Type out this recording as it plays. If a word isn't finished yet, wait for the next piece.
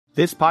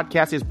This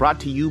podcast is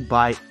brought to you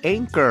by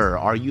Anchor.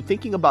 Are you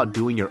thinking about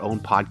doing your own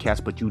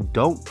podcast, but you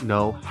don't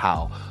know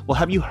how? Well,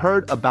 have you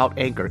heard about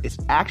Anchor? It's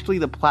actually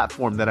the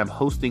platform that I'm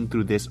hosting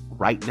through this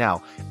right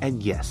now.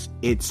 And yes,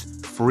 it's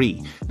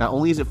free. Not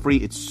only is it free,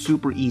 it's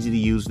super easy to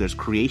use. There's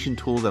creation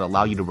tools that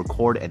allow you to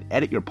record and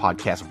edit your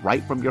podcast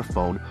right from your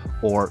phone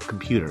or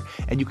computer.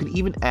 And you can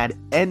even add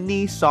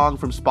any song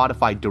from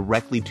Spotify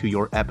directly to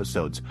your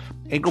episodes.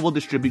 Anchor will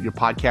distribute your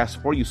podcast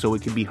for you so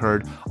it can be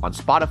heard on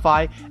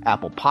Spotify,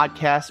 Apple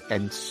Podcasts,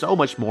 and so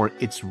much more.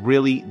 It's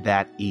really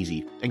that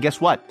easy. And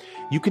guess what?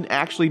 You can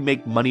actually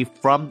make money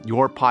from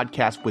your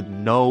podcast with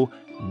no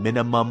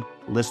minimum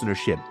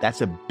listenership.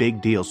 That's a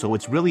big deal. So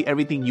it's really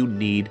everything you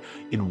need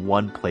in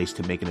one place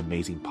to make an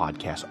amazing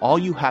podcast. All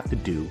you have to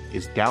do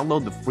is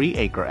download the free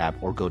Anchor app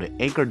or go to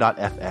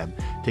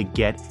anchor.fm to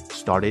get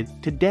started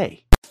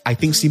today. I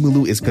think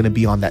Simu is going to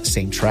be on that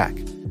same track,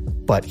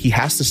 but he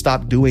has to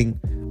stop doing...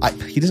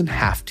 he doesn't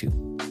have to.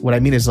 What I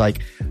mean is,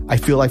 like, I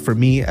feel like for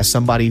me, as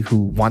somebody who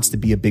wants to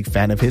be a big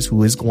fan of his,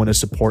 who is going to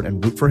support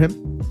and root for him,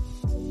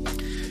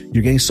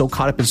 you're getting so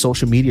caught up in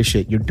social media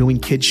shit. You're doing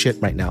kid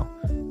shit right now.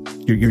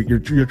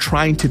 You're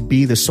trying to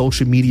be the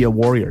social media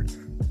warrior.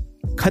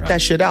 Cut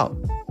that shit out.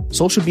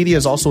 Social media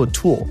is also a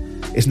tool.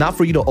 It's not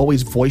for you to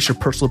always voice your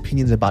personal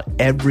opinions about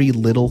every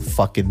little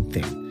fucking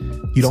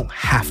thing. You don't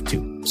have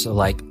to. So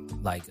like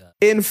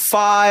in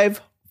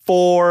 5,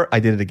 4, I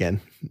did it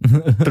again.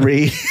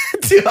 3,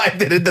 2, I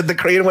did it the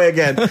Korean way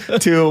again.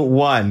 2,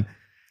 1.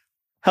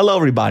 Hello,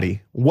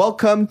 everybody.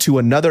 Welcome to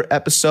another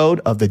episode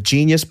of the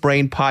Genius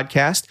Brain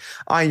Podcast.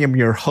 I am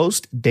your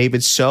host,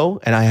 David So,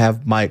 and I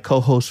have my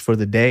co-host for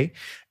the day,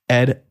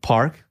 Ed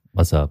Park.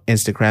 What's up?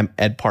 Instagram,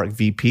 Ed Park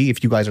VP.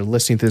 If you guys are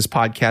listening to this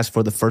podcast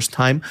for the first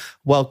time,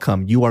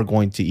 welcome. You are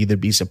going to either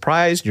be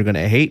surprised, you're going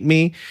to hate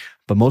me,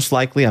 but most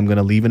likely I'm going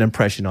to leave an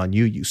impression on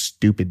you, you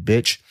stupid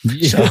bitch.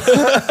 Yeah.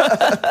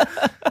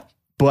 So,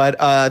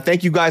 but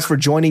thank you guys for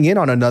joining in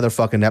on another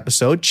fucking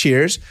episode.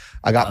 Cheers.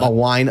 I got my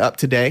wine up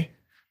today.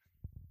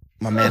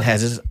 My man has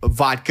his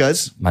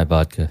vodkas. My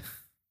vodka.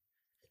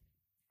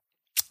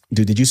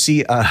 Dude, did you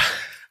see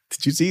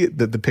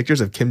the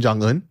pictures of Kim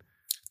Jong-un?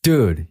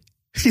 Dude,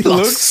 he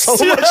lost so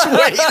much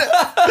weight.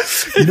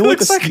 You know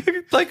what?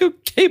 Like a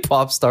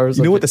K-pop star.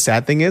 You know what the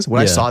sad thing is?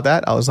 When I saw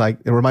that, I was like,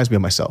 it reminds me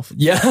of myself.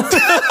 Yeah.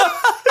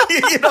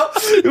 You know,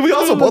 we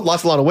also both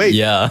lost a lot of weight.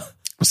 Yeah.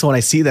 So when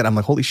I see that, I'm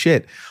like, holy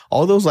shit.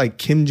 All those like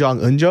Kim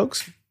Jong-un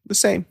jokes, the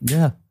same.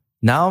 Yeah.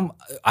 Now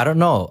I don't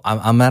know.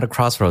 I'm at a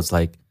crossroads.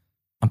 Like,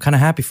 I'm kind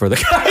of happy for the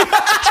guy.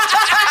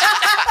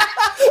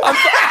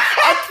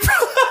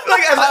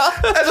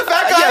 As a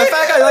fat guy? Yeah,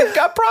 fat guy. Like,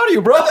 I'm proud of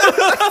you, bro.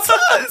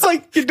 It's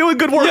like, you're doing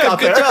good work out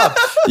good there. Job.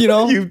 You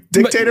know, you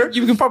dictator.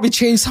 You can probably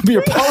change some of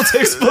your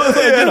politics, but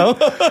like, you know.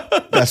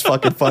 That's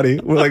fucking funny.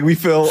 We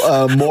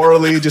feel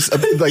morally just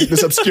like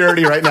this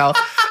obscurity right now.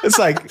 It's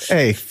like,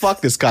 hey,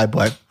 fuck this guy,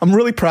 but I'm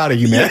really proud of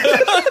you, man.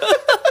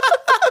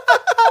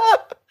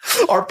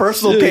 Our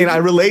personal pain. I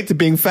relate to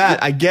being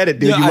fat. I get it,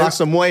 dude. You lost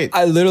some weight.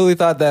 I literally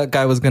thought that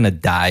guy was going to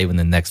die in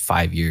the next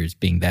 5 years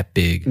being that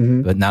big.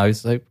 Mm-hmm. But now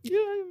he's like, yeah,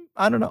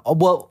 I don't know.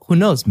 Well, who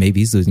knows? Maybe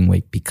he's losing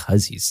weight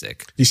because he's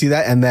sick. You see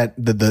that? And that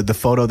the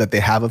photo that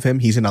they have of him,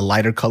 he's in a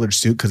lighter colored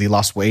suit because he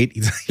lost weight.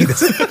 He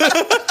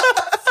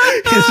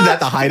doesn't have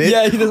to hide it.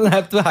 Yeah, he doesn't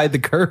have to hide the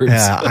curves.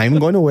 Yeah, I'm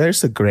going to wear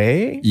the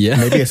gray. Yeah.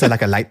 Maybe it's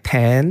like a light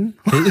tan.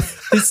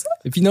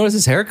 If you notice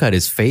his haircut,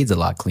 his fade's a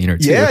lot cleaner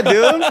too. Yeah,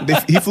 dude.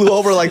 He flew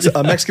over like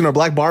a Mexican or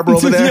black barber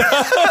over there.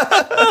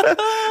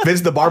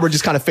 Vince the barber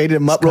just kind of faded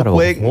him up real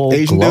quick.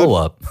 Asian glow dude.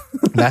 Up.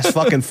 That's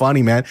fucking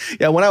funny, man.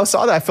 Yeah, when I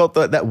saw that, I felt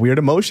that weird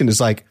emotion.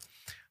 It's like,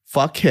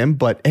 fuck him,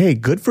 but hey,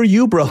 good for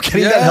you, bro.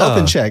 Getting that health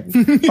in check.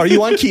 Are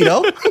you on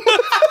keto?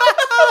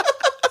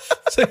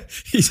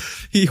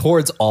 He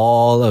hoards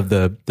all of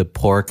the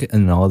pork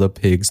and all the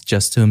pigs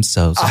just to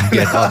himself so he can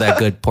get all that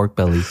good pork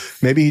belly.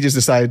 Maybe he just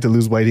decided to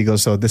lose weight. He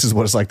goes, so this is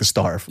what it's like to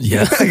starve.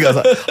 Yeah. He goes,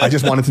 I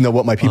just wanted to know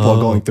what my people are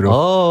going through.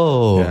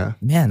 Oh, yeah.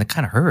 Man, that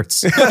kind of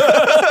hurts.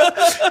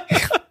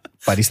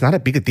 But it's not a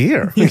big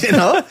deal. You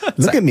know?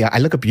 Look at me. I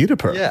look a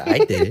beautiful. Yeah, I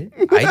did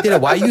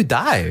it. Why you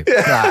die?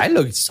 Yeah, I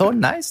look so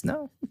nice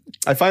now.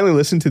 I finally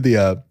listened to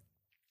the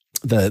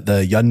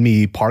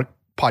Yeonmi Park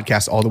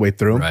podcast all the way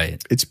through.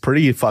 Right. It's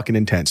pretty fucking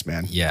intense,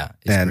 man. Yeah,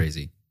 it's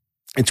crazy.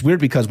 It's weird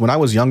because when I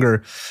was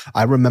younger,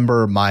 I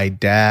remember my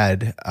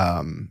dad,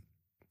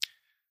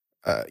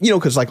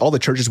 because like all the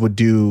churches would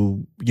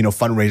do,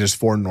 fundraisers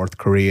for North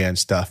Korea and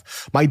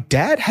stuff. My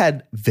dad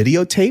had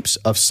videotapes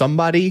of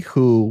somebody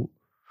who,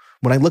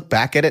 when I look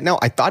back at it now,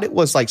 I thought it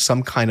was like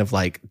some kind of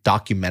like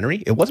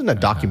documentary. It wasn't a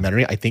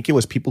documentary. I think it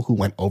was people who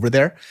went over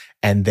there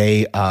and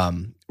they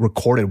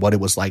recorded what it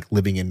was like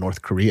living in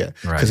North Korea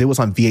because it was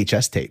on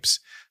VHS tapes.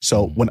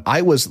 So when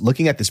I was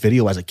looking at this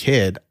video as a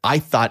kid, I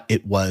thought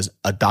it was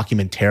a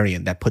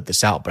documentarian that put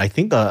this out. But I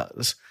think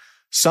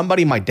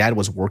somebody my dad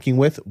was working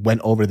with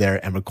went over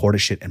there and recorded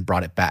shit and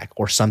brought it back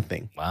or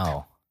something.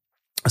 Wow.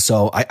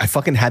 So I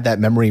fucking had that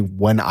memory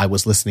when I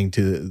was listening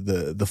to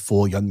the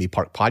full Yeonmi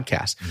Park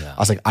podcast. Yeah. I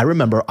was like, I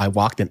remember I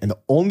walked in, and the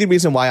only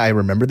reason why I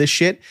remember this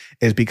shit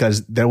is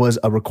because there was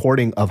a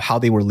recording of how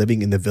they were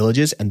living in the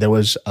villages, and there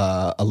was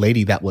a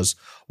lady that was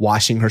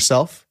washing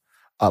herself,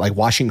 like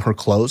washing her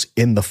clothes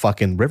in the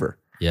fucking river.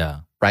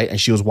 Yeah. Right.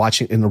 And she was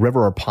watching in the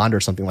river or pond or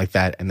something like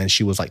that. And then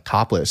she was like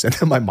topless. And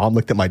then my mom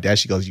looked at my dad.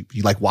 She goes,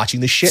 you like watching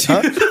this shit,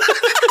 huh?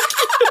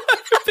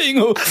 Being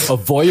a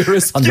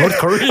voyeurist on North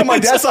Korea. And my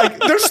dad's like,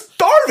 they're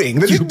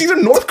starving. These are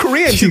North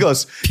Koreans. He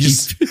goes,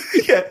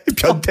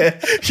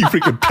 Pyeontae. You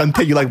freaking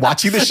Pyeontae. You like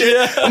watching this shit?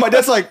 Yeah. And my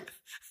dad's like,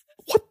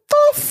 what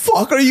the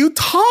fuck are you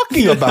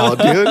talking about,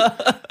 dude?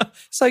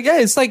 It's like, yeah,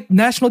 it's like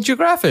National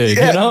Geographic,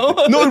 Yeah. you know?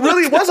 No, it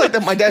really was like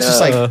that. My dad's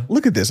just like,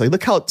 look at this. Like,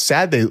 look how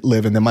sad they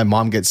live. And then my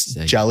mom gets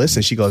jealous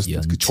and she goes,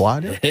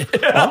 좋아하냐?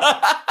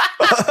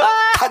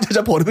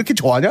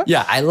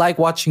 Yeah, I like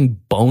watching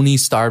bony,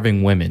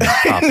 starving women.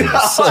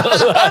 Topless.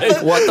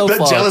 Like, what the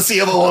fuck? Jealousy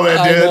of a woman,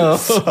 dude.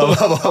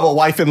 Of a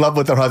wife in love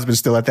with her husband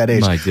still at that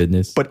age. My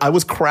goodness. But I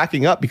was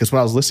cracking up because when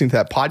I was listening to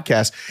that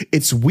podcast,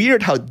 it's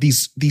weird how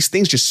these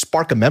things just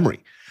spark a memory.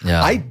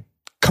 Yeah. I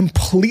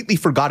completely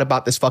forgot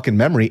about this fucking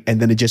memory,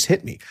 and then it just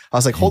hit me. I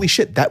was like, holy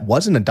shit, that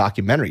wasn't a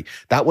documentary.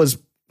 That was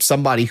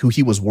somebody who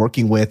he was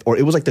working with, or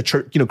it was like the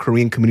church,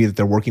 Korean community that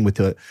they're working with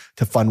to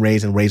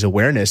fundraise and raise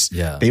awareness.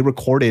 Yeah. They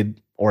recorded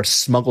or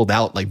smuggled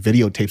out like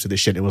videotapes of this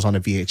shit. It was on a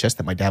VHS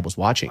that my dad was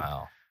watching.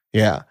 Wow.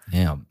 Yeah.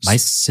 Yeah. My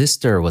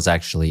sister was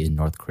actually in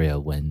North Korea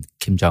when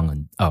Kim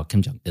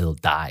Jong-il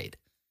died.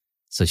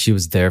 So she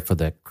was there for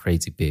that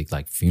crazy big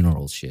like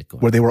funeral shit going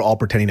on. Where they were all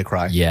pretending to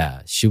cry.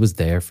 Yeah, she was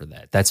there for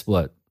that. That's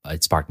what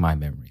it sparked my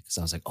memory because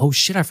I was like, oh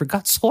shit, I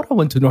forgot Sora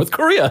went to North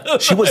Korea.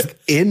 She was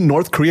in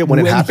North Korea when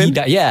it happened?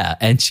 Yeah,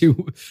 and she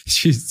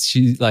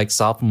like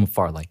saw from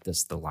afar like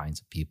this the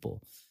lines of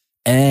people.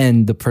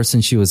 And the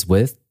person she was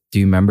with, do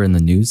you remember in the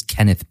news,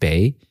 Kenneth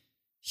Bae?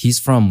 He's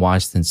from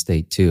Washington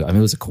State too. I mean,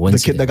 it was a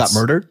coincidence. The kid that got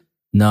murdered?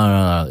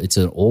 No. It's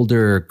an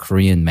older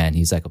Korean man.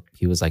 He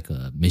was like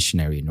a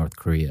missionary in North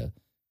Korea.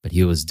 But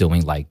he was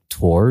doing like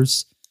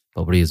tours.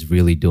 But what he was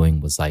really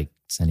doing was like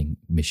sending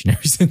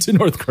missionaries into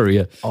North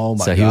Korea. Oh my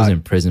God. So he was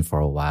in prison for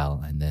a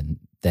while, and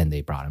then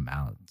they brought him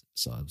out.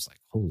 So I was like,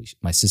 holy shit.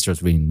 My sister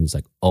was reading the news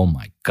like, oh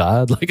my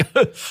God. Like,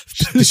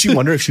 did she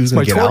wonder if she was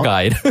going to get out?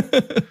 My tour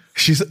guide.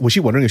 Was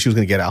she wondering if she was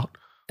going to get out?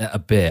 A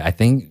bit. I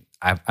think,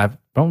 I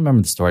don't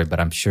remember the story,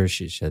 but I'm sure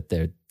she said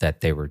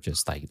that they were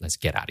just like, let's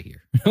get out of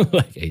here.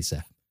 Like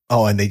ASAP.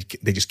 Oh, and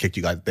they just kicked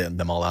you guys,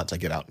 them all out to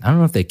get out. I don't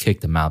know if they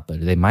kicked them out,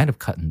 but they might have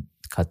cut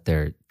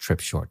their trip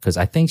short because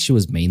I think she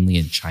was mainly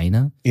in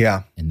China.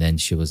 Yeah. And then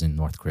she was in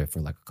North Korea for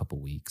like a couple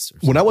weeks or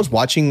something. When I was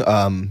watching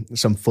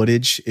some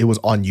footage, it was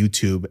on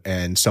YouTube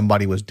and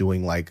somebody was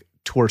doing like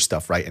tour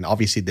stuff, right? And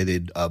obviously they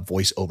did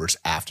voiceovers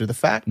after the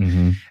fact.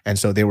 Mm-hmm. And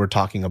so they were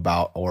talking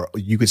about, or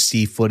you could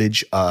see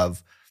footage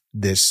of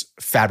this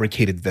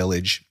fabricated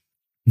village,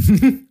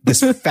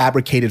 this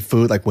fabricated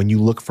food. Like when you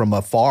look from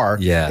afar,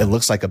 it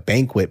looks like a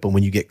banquet, but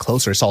when you get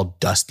closer, it's all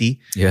dusty.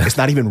 Yeah. It's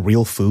not even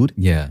real food.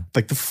 Yeah.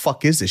 Like the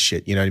fuck is this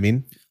shit? You know what I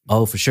mean?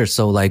 Oh, for sure.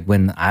 So like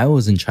when I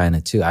was in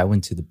China too, I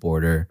went to the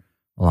border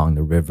along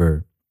the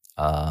river,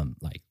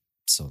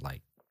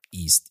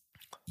 east,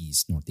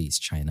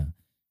 northeast China.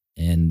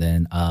 And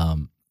then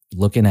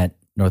looking at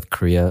North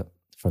Korea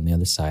from the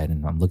other side,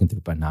 and I'm looking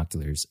through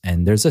binoculars,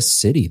 and there's a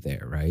city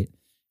there, right?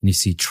 And you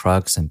see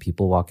trucks and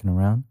people walking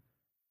around.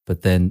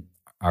 But then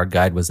our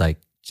guide was like,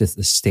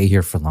 just stay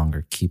here for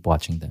longer. Keep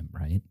watching them,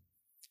 right?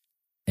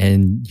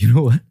 And you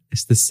know what?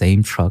 It's the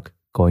same truck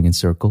going in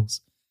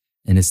circles.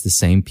 And it's the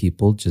same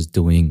people just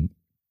doing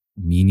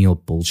menial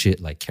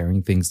bullshit, like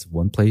carrying things to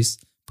one place,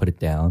 put it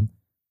down.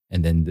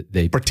 And then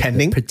they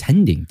pretending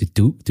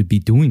to be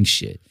doing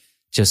shit.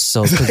 Just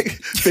so. It's like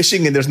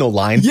fishing and there's no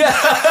line. Yeah.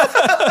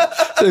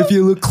 So if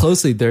you look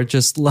closely, they're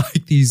just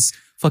like these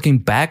fucking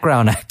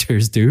background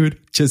actors, dude.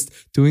 Just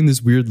doing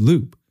this weird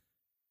loop.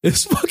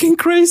 It's fucking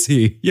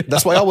crazy. Yeah.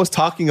 That's why I was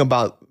talking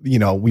about,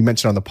 we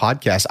mentioned on the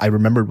podcast, I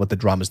remembered what the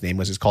drama's name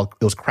was. It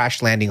was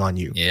Crash Landing on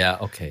You. Yeah,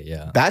 okay,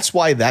 yeah. That's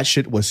why that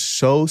shit was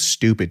so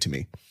stupid to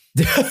me.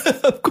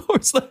 Of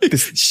course. Like,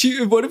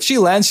 what if she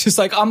lands? She's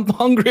like, I'm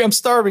hungry, I'm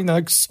starving. They're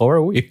like, so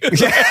are we.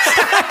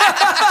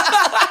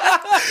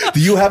 Do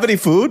you have any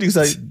food? He's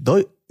like,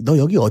 너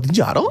여기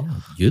어딘지 알아? Yeah,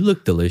 you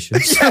look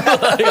delicious.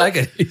 Like, I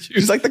can eat you.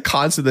 Just like the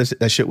concept of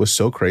that shit was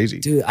so crazy.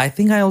 Dude, I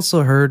think I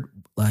also heard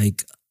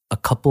like a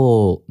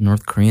couple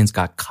North Koreans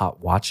got caught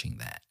watching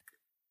that,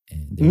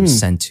 and they were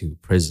sent to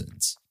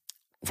prisons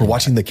for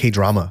watching the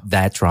K-drama.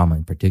 That drama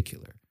in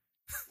particular.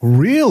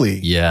 Really?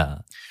 Yeah.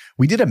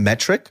 We did a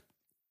metric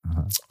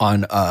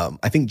on,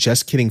 I think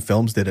Just Kidding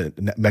Films did a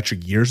metric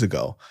years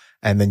ago,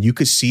 and then you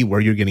could see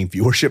where you're getting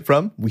viewership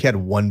from. We had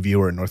one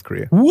viewer in North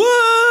Korea.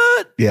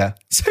 What? Yeah.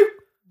 So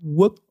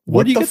what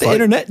do you get the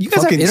internet? You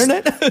guys have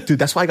internet? Dude,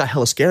 that's why I got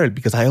hella scared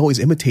because I always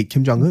imitate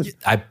Kim Jong-un.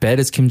 I bet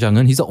it's Kim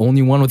Jong-un. He's the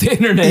only one with the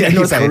internet in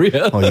North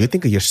Korea. Oh, you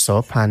think you're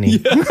so funny.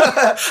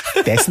 Yeah.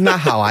 That's not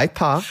how I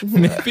talk.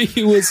 Maybe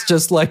he was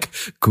just like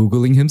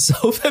Googling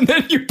himself and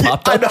then you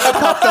popped up. I know, I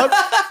popped up.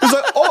 He was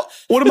like,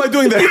 What am I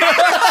doing there?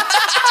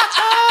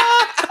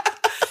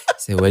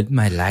 So what would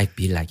my life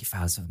be like if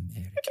I was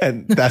American?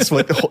 And that's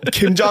what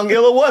Kim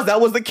Jong-il was. That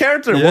was the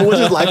character. Yeah. What would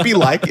his life be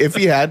like if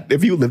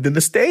he lived in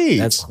the States?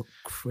 That's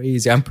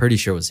crazy. I'm pretty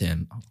sure it was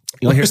him.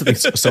 You know, here's something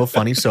so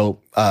funny. So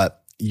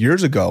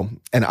years ago,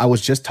 and I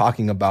was just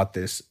talking about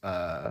this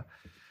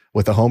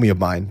with a homie of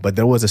mine, but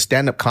there was a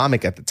stand-up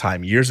comic at the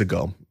time years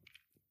ago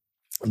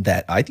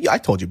that I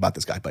told you about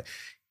this guy, but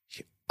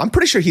I'm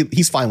pretty sure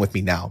he's fine with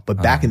me now.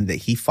 But back in the day,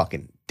 he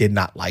fucking did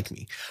not like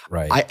me.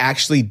 Right. I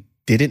actually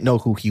didn't know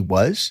who he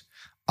was.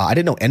 I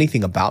didn't know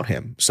anything about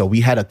him. So we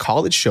had a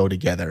college show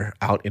together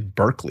out in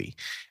Berkeley,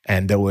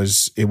 and it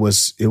was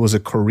a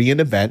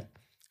Korean event.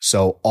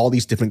 So all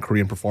these different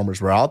Korean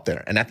performers were out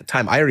there. And at the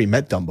time, I already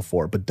met Dumb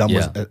before, but Dumb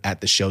was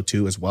at the show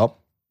too as well.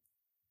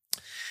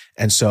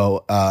 And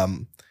so I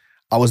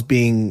was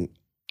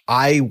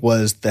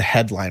the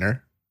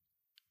headliner,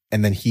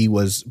 and then he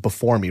was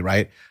before me,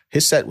 right?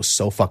 His set was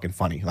so fucking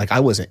funny. Like, I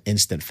was an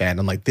instant fan.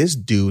 I'm like, this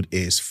dude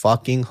is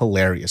fucking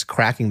hilarious,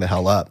 cracking the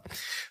hell up.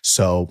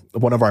 So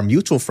one of our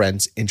mutual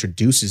friends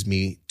introduces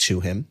me to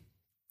him,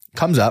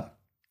 comes up,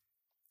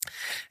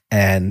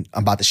 and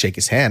I'm about to shake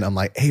his hand. I'm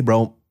like, hey,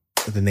 bro,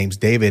 the name's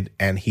David.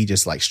 And he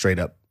just like straight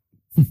up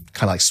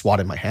kind of like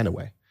swatted my hand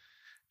away.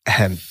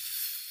 And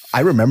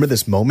I remember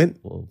this moment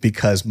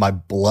because my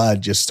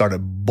blood just started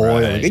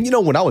boiling. Right. And you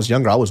know, when I was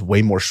younger, I was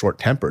way more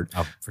short-tempered.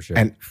 Oh, for sure.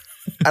 And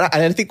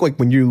I think like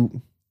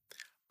when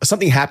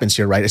something happens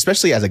here, right?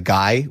 Especially as a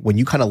guy, when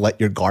you kind of let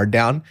your guard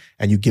down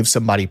and you give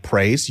somebody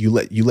praise, you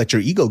let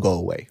your ego go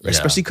away, right?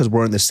 Especially because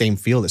we're in the same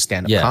field as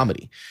stand-up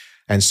comedy.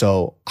 And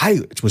so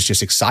I was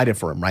just excited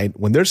for him, right?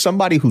 When there's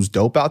somebody who's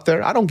dope out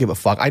there, I don't give a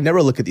fuck. I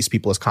never look at these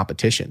people as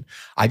competition.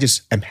 I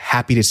just am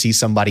happy to see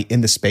somebody in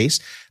the space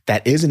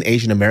that is an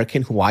Asian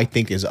American who I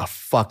think is a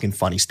fucking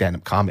funny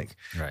stand-up comic.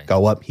 Right.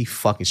 Go up, he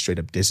fucking straight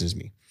up disses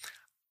me.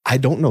 I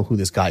don't know who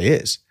this guy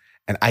is.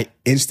 And I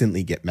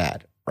instantly get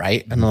mad,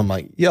 right? And I'm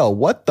like, yo,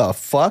 what the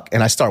fuck?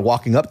 And I start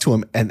walking up to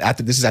him. And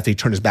after he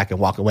turned his back and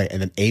walked away.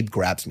 And then Abe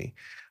grabs me.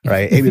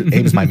 Right. Abe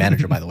is my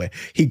manager, by the way.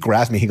 He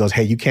grabs me. He goes,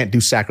 hey, you can't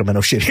do Sacramento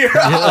shit here.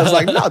 I was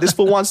like, no, this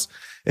fool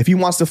if he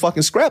wants to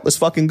fucking scrap, let's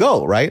fucking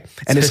go. Right.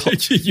 And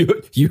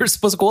you're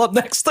supposed to go up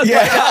next.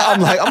 Yeah.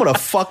 I'm like, I'm going to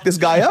fuck this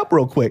guy up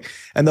real quick.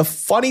 And the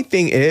funny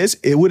thing is,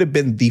 it would have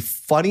been the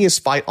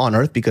funniest fight on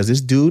earth because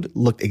this dude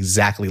looked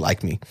exactly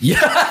like me. Yeah.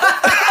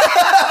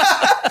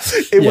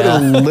 It would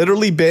have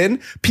literally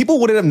been, people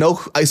wouldn't have known.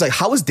 I was like,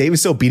 how is David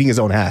still beating his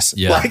own ass?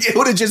 Yeah. Like, it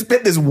would have just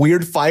been this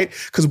weird fight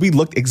because we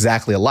looked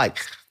exactly alike.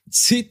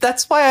 See,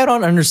 that's why I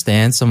don't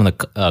understand some of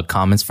the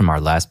comments from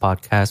our last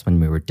podcast when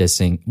we were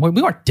dissing. Well,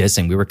 we weren't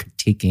dissing. We were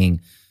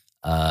critiquing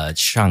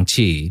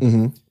Shangchi.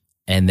 Mm-hmm.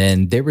 And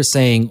then they were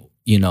saying,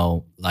 you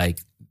know, like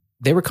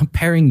they were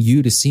comparing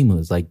you to Simu.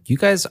 It's like, you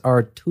guys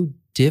are two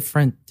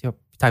different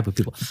type of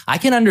people. I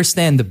can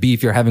understand the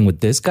beef you're having with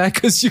this guy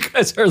because you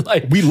guys are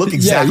like, we look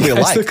exactly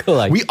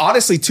alike. We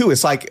honestly too.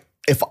 It's like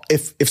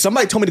if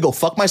somebody told me to go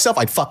fuck myself,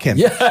 I'd fuck him.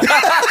 Yeah.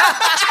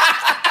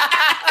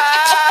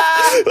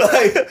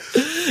 Like,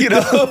 you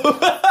know,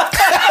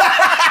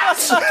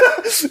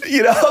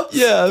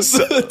 yeah.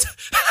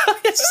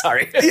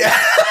 Sorry. Yeah.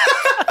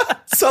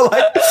 So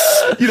like,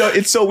 you know,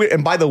 it's so weird.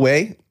 And by the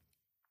way,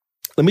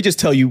 let me just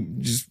tell you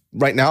just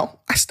right now,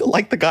 I still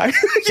like the guy.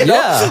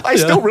 I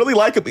still really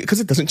like him because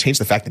it doesn't change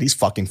the fact that he's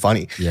fucking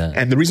funny. Yeah.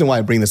 And the reason why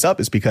I bring this up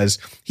is because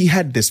he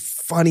had this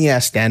funny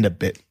ass stand-up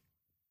bit.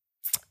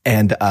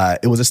 And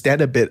it was a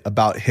stand-up bit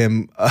about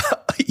him.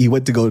 He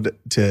went to go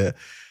to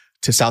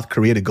South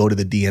Korea to go to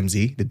the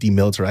DMZ, the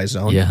demilitarized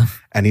zone. Yeah.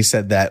 And he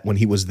said that when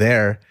he was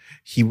there,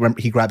 he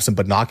grabbed some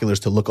binoculars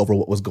to look over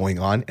what was going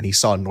on, and he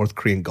saw a North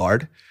Korean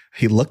guard.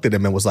 He looked at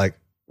him and was like,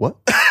 what?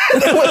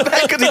 And then went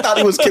back because he thought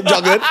he was Kim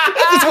Jong-un.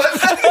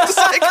 Just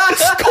like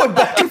going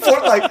back and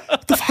forth like,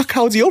 what the fuck,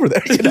 how is he over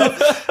there? You know?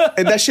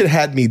 And that shit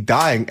had me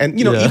dying. And,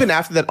 you know, even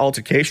after that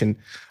altercation,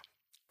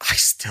 I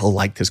still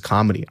liked his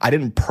comedy. I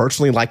didn't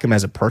personally like him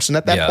as a person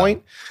at that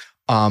point.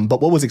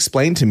 But what was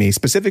explained to me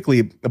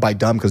specifically by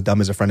Dumb, because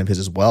Dumb is a friend of his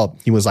as well,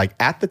 he was like,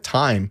 at the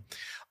time,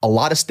 a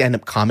lot of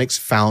stand-up comics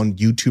found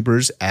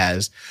YouTubers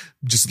as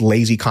just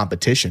lazy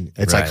competition.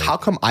 It's like, how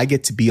come I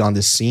get to be on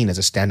this scene as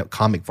a stand-up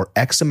comic for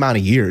X amount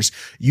of years?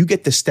 You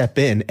get to step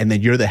in and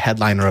then you're the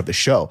headliner of the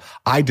show.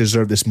 I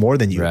deserve this more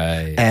than you.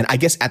 Right. And I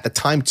guess at the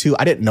time too,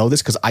 I didn't know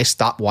this because I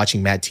stopped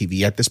watching Mad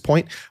TV at this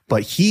point,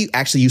 but he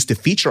actually used to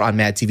feature on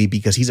Mad TV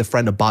because he's a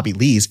friend of Bobby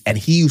Lee's and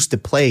he used to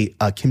play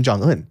Kim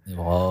Jong-un.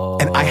 Whoa.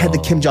 And I had the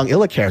Kim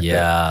Jong-il character.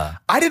 Yeah.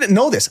 I didn't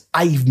know this.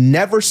 I've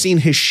never seen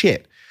his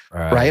shit.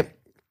 Right?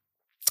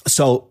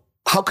 So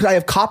how could I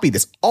have copied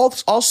this?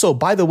 Also,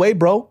 by the way,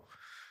 bro,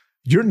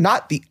 you're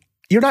not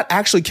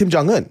actually Kim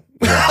Jong-un.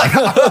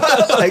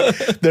 Like,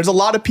 there's a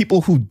lot of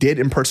people who did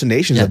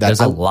impersonations of that.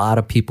 There's a lot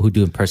of people who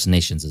do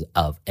impersonations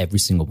of every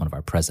single one of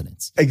our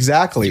presidents.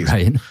 Exactly.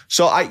 Right.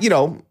 So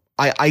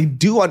I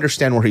do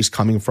understand where he's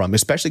coming from,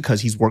 especially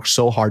because he's worked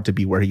so hard to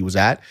be where he was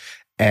at.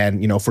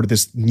 And, you know, for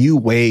this new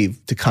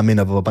wave to come in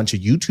of a bunch of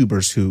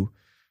YouTubers who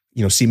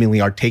seemingly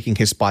are taking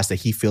his spots that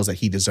he feels that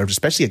he deserves,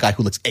 especially a guy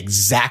who looks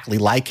exactly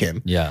like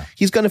him. Yeah.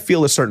 He's going to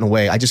feel a certain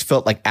way. I just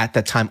felt like at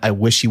that time, I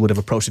wish he would have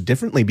approached it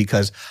differently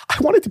because I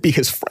wanted to be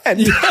his friend.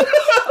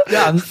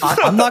 Yeah,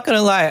 I'm not going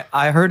to lie.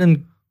 I heard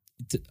him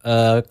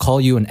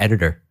call you an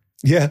editor.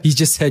 Yeah. He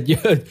just said,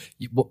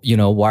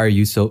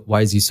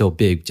 why is he so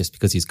big? Just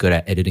because he's good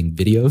at editing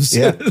videos?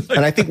 Yeah.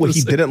 And I think what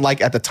he didn't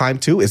like at the time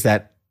too is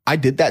that I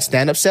did that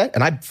stand-up set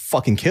and I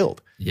fucking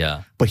killed.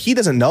 Yeah. But he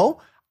doesn't know.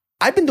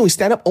 I've been doing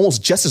stand-up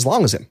almost just as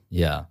long as him.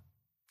 Yeah.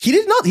 He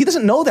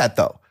doesn't know that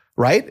though,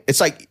 right?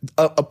 It's like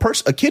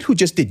a kid who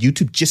just did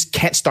YouTube just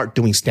can't start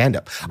doing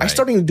stand-up. Right. I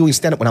started doing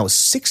stand-up when I was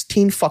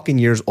 16 fucking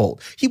years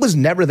old. He was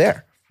never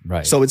there.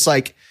 Right. So it's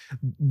like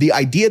the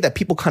idea that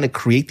people kind of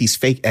create these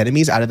fake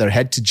enemies out of their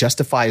head to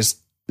justify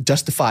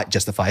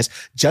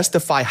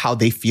how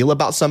they feel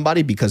about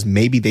somebody because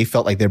maybe they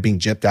felt like they're being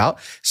gypped out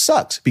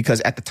sucks. Because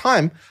at the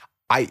time,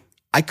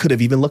 I could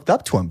have even looked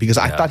up to him because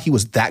I thought he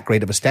was that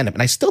great of a stand-up.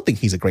 And I still think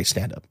he's a great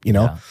stand-up,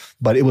 Yeah.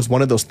 But it was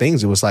one of those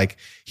things. It was like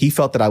he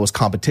felt that I was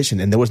competition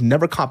and there was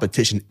never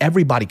competition.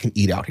 Everybody can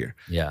eat out here.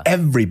 Yeah.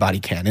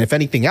 Everybody can. And if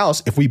anything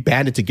else, if we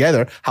banded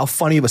together, how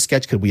funny of a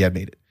sketch could we have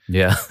made it?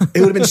 Yeah.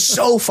 It would have been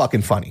so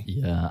fucking funny.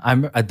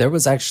 Yeah. There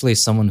was actually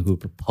someone who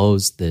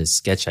proposed this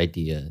sketch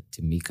idea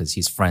to me because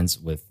he's friends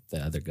with the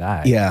other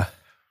guy. Yeah.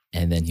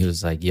 And then he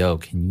was like, yo,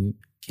 can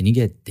you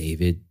get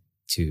David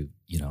to,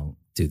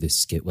 do this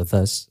skit with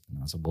us? And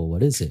I was like, well,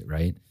 what is it?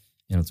 Right.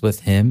 It's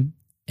with him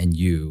and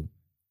you.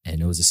 And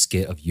it was a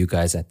skit of you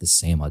guys at the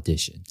same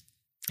audition.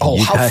 And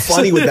how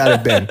funny would that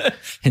have been?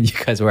 And you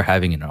guys were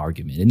having an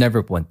argument. It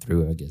never went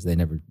through, I guess. They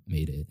never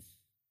made it.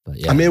 But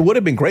yeah. I mean, it would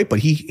have been great, but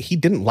he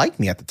didn't like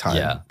me at the time.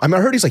 Yeah. I mean,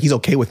 I heard he's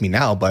okay with me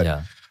now,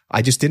 but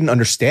I just didn't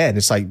understand.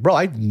 It's like, bro,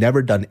 I've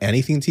never done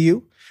anything to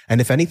you. And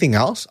if anything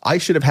else, I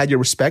should have had your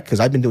respect because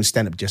I've been doing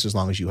stand-up just as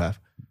long as you have.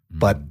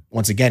 But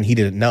once again, he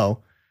didn't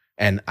know.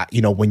 And,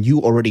 when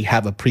you already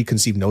have a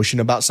preconceived notion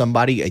about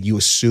somebody and you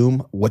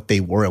assume what they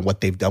were and what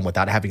they've done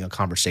without having a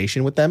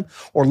conversation with them,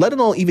 or let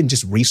alone even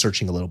just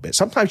researching a little bit.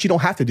 Sometimes you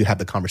don't have to have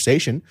the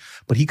conversation,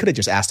 but he could have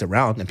just asked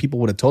around and people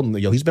would have told him,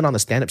 he's been on the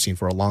stand-up scene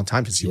for a long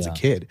time since he was a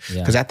kid.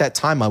 Because at that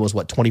time I was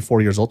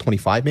 24 years old,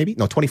 25 maybe?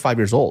 No, 25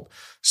 years old.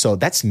 So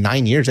that's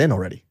 9 years in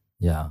already.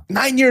 Yeah.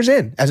 9 years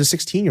in as a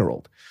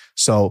 16-year-old.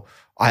 So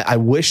I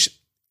wish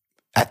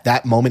at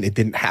that moment it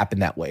didn't happen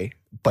that way.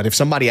 But if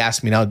somebody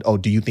asked me now, oh,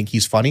 do you think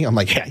he's funny? I'm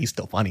like, yeah, he's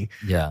still funny.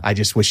 Yeah. I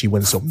just wish he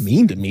wasn't so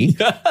mean to me.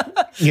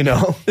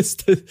 It's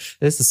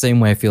the same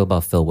way I feel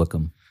about Phil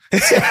Wickham.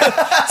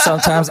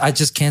 Sometimes I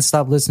just can't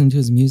stop listening to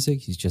his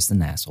music. He's just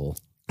an asshole.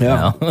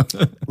 Yeah.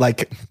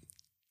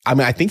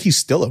 I think he's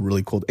still a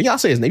really cool. Yeah, I'll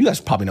say his name. You guys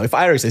probably know. If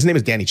I already say his name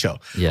is Danny Cho.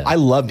 Yeah. I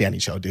love Danny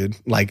Cho, dude.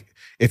 Like,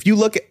 if you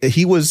look,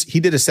 he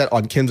did a set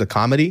on Kim's a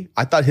Comedy.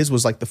 I thought his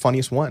was like the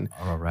funniest one.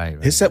 Oh,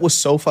 right. His set was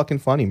so fucking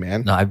funny,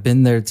 man. No, I've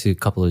been there to a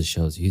couple of his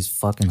shows. He's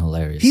fucking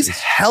hilarious. He's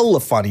hella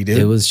funny, dude.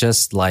 It was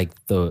just like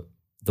the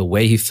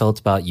way he felt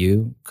about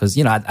you. Because,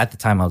 at the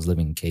time I was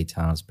living in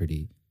K-Town,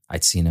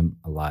 I'd seen him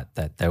a lot.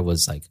 That there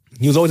was like,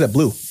 he was always at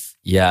Blue.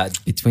 Yeah.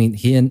 Between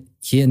he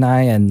and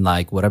I and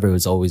like whatever, it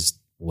was always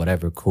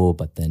whatever, cool.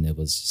 But then it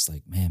was just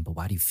like, man, but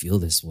why do you feel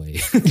this way?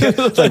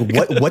 Like,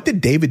 what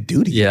did David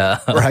do to you? Yeah.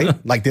 Right?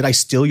 Like, did I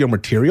steal your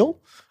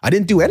material? I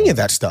didn't do any of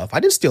that stuff. I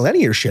didn't steal any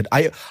of your shit.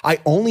 I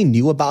only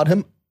knew about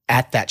him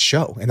at that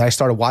show. And then I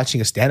started watching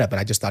his stand-up and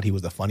I just thought he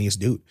was the funniest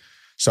dude.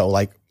 So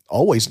like,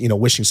 always,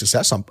 wishing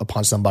success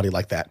upon somebody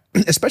like that,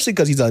 especially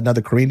because he's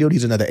another Korean dude.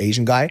 He's another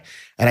Asian guy.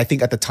 And I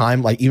think at the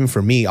time, like even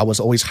for me, I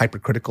was always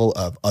hypercritical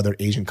of other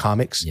Asian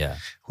comics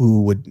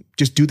who would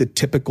just do the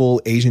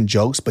typical Asian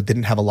jokes, but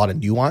didn't have a lot of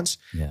nuance.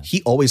 Yeah.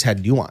 He always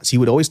had nuance. He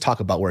would always talk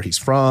about where he's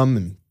from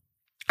and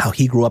how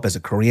he grew up as a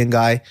Korean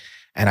guy.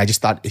 And I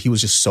just thought he was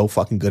just so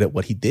fucking good at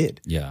what he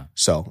did. Yeah.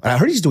 So, and I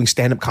heard he's doing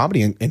stand-up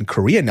comedy in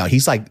Korea now.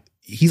 He's like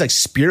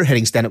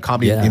spearheading stand-up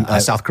comedy in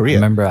South Korea. I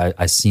remember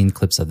I seen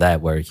clips of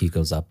that where he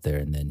goes up there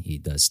and then he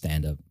does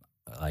stand-up,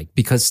 like,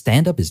 because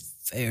stand-up is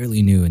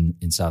fairly new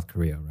in South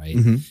Korea, right?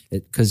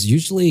 Because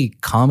usually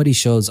comedy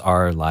shows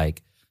are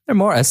like, they're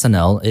more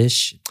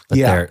SNL-ish, but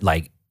they're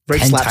like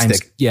very 10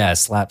 slapstick. times,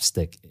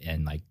 slapstick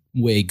and like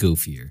way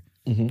goofier.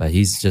 But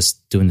he's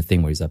just doing the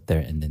thing where he's up there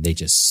and then they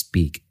just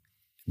speak.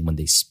 And when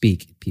they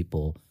speak,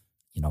 people,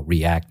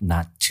 react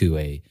not to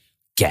a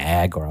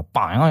gag or a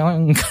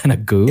bang kind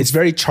of goof. It's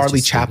very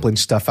Charlie Chaplin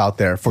stuff out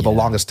there for the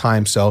longest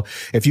time. So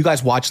if you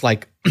guys watch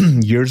like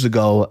years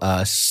ago,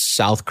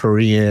 South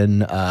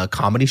Korean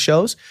comedy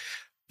shows,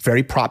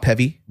 very prop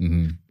heavy,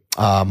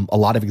 a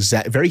lot of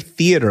very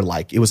theater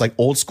like. It was like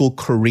old school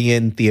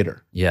Korean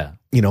theater. Yeah,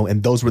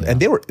 and those were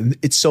and they were.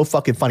 It's so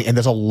fucking funny, and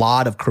there's a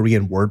lot of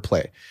Korean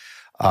wordplay.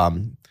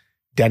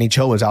 Danny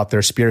Cho was out there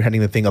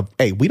spearheading the thing of,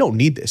 hey, we don't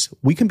need this.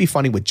 We can be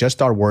funny with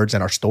just our words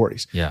and our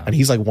stories. Yeah. And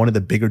he's like one of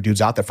the bigger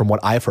dudes out there from what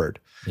I've heard,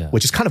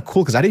 which is kind of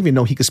cool because I didn't even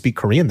know he could speak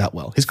Korean that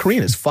well. His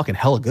Korean is fucking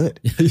hella good.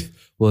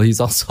 Well, he's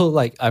also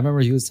like, I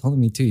remember he was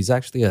telling me too, he's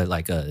actually a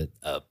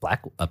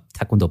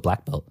taekwondo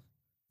black belt.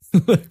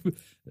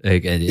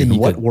 Like, in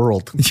what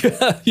world?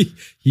 Yeah,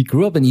 he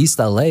grew up in East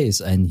LA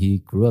and he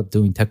grew up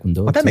doing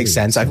taekwondo. But that makes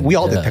sense. We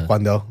all did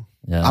taekwondo.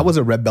 Yeah. I was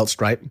a red belt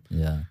stripe.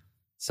 Yeah.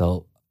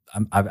 So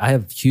I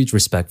have huge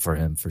respect for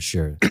him for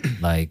sure.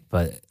 Like,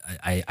 but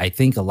I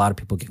think a lot of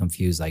people get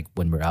confused. Like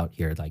when we're out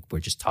here, like we're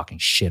just talking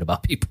shit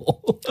about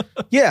people.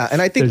 Yeah,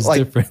 and I think there's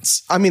like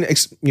difference. I mean,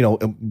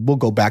 we'll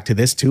go back to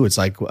this too. It's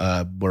like we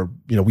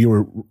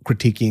were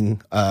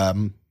critiquing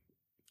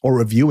or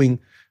reviewing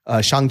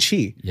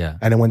Shangchi. Yeah.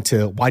 And I went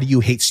to, why do you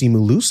hate Simu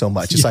Liu so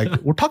much? It's like,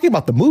 we're talking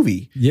about the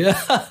movie. Yeah.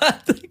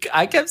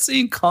 I kept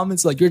seeing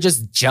comments like, you're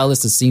just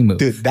jealous of Simu.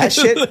 Dude, that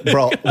shit,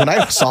 bro, when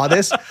I saw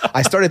this,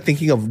 I started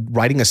thinking of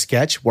writing a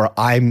sketch where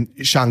I'm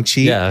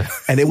Shang-Chi. Yeah.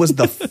 And it was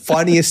the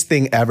funniest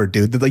thing ever,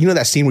 dude. You know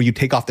that scene where you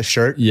take off the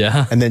shirt?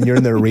 Yeah. And then you're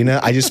in the arena?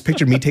 I just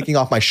pictured me taking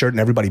off my shirt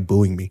and everybody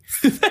booing me.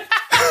 They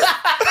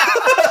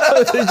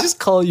just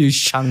call you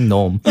Shang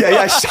Nom.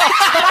 Yeah.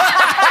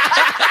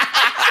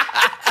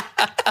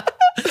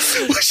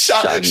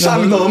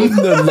 Shang-Nom.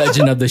 The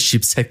legend of the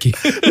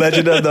Shipseki.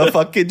 Legend of the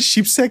fucking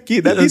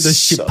Shipseki. That'd be the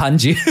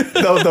Shippanji.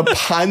 The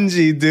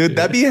Panji, dude.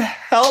 That'd be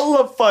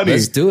hella funny.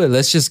 Let's do it.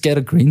 Let's just get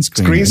a green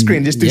screen. Green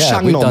screen. Just do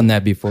Shang-Nom. We've done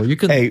that before.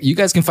 You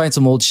guys can find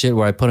some old shit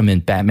where I put them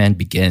in Batman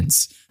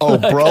Begins. Oh,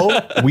 bro,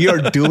 we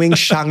are doing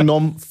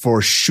Shang-Nom for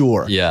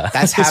sure. Yeah.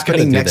 That's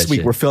happening next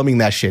week. Shit. We're filming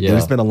that shit. Dude.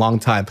 It's been a long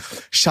time.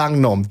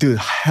 Shang-Nom, dude,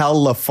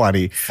 hella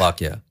funny.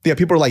 Fuck yeah. Yeah,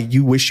 people are like,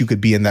 you wish you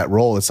could be in that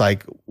role. It's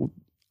like,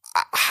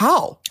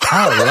 how?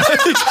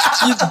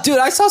 Dude,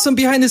 I saw some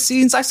behind the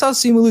scenes. I saw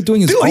Simu Liu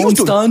doing his own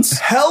stunts.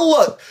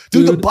 Hella.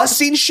 Dude, the bus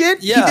scene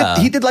shit? Yeah.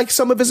 He did like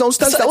some of his own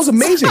stunts. That was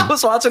amazing. I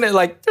was watching it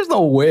like, there's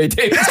no way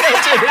David's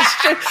watching this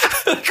shit.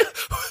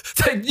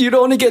 Like, you'd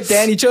only get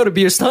Danny Cho to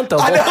be your stunt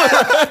double.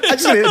 I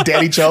just hit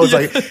Danny Cho. Was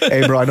like,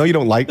 hey, bro, I know you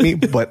don't like me,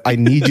 but I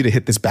need you to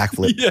hit this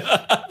backflip.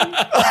 Yeah.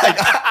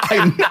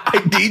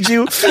 I need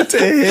you to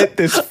hit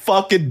this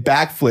fucking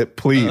backflip,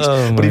 please.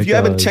 Oh but if you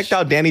haven't checked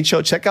out Danny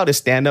Cho, check out his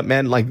stand-up,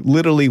 man. Like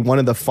literally one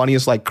of the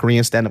funniest like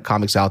Korean stand-up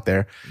comics out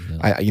there.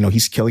 Yeah.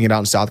 He's killing it out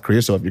in South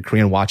Korea. So if you're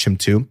Korean, watch him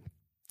too.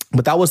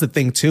 But that was the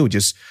thing too.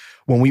 Just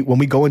when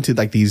we go into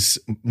like these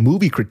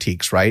movie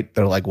critiques, right?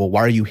 They're like, well,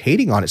 why are you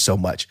hating on it so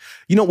much?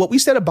 You know, what we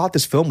said about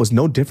this film was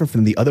no different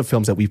from the other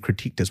films that we've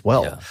critiqued as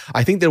well. Yeah.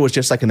 I think there was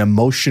just like an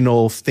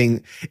emotional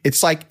thing.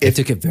 It's like they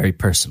took it very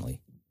personally.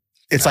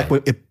 It's right.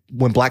 Like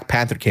when Black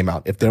Panther came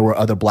out, if there were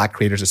other black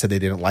creators that said they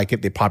didn't like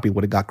it, they probably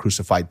would have got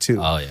crucified too.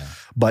 Oh yeah.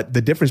 But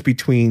the difference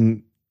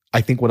between,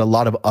 I think, what a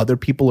lot of other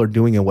people are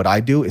doing and what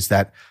I do is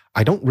that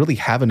I don't really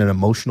have an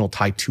emotional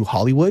tie to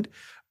Hollywood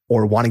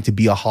or wanting to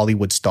be a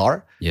Hollywood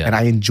star. Yeah. And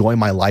I enjoy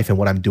my life and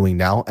what I'm doing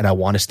now. And I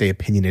want to stay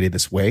opinionated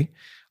this way.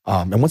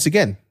 And once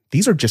again,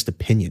 these are just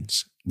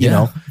opinions. You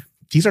know,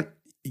 these are,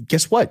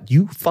 guess what?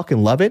 You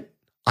fucking love it.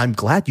 I'm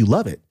glad you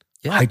love it.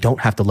 Yeah. I don't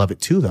have to love it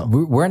too, though.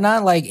 We're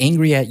not like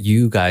angry at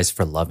you guys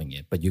for loving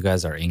it, but you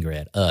guys are angry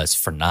at us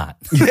for not.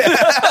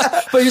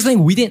 Yeah. But you're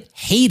saying we didn't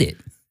hate it.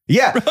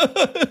 Yeah.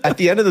 At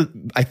the end of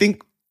I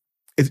think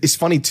it's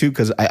funny too,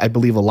 because I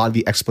believe a lot of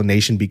the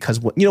explanation, because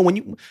when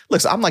you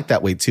listen, I'm like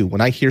that way too. When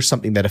I hear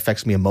something that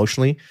affects me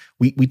emotionally,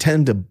 we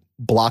tend to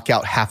block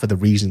out half of the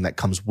reason that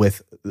comes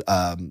with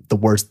the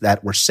words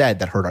that were said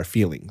that hurt our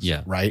feelings.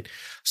 Yeah. Right.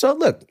 So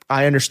look,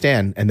 I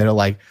understand. And they're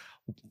like,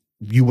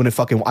 you wouldn't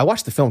fucking, I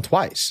watched the film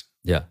twice.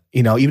 Yeah.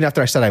 Even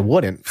after I said I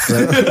wouldn't,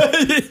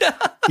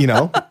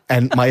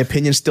 and my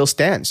opinion still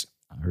stands.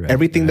 Right,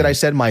 everything that I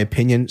said, my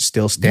opinion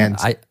still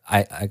stands.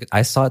 Yeah,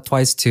 I saw it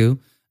twice too.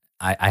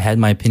 I had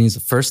my opinions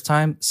the first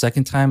time.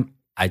 Second time,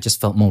 I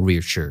just felt more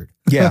reassured.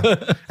 Yeah.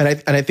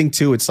 And I think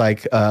too, it's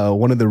like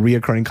one of the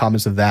reoccurring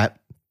comments of that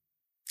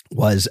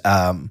was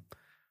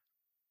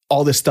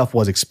all this stuff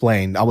was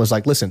explained. I was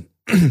like, listen,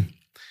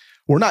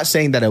 we're not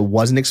saying that it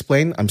wasn't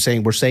explained.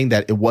 We're saying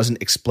that it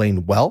wasn't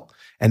explained well.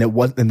 And there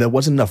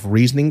wasn't enough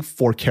reasoning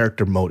for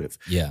character motive.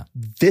 Yeah.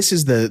 This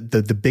is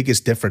the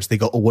biggest difference. They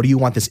go, oh, what do you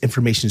want this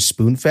information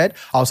spoon-fed?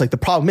 I was like, the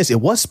problem is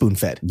it was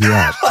spoon-fed.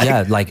 Yeah.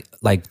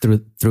 like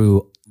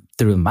through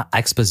my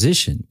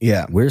exposition.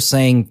 Yeah. We're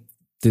saying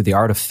through the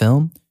art of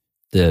film,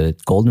 the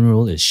golden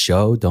rule is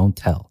show, don't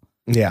tell.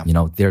 Yeah.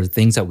 There are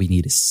things that we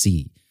need to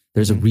see.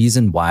 There's a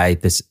reason why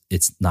it's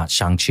not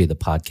Shang-Chi the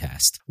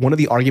podcast. One of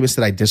the arguments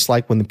that I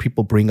dislike when the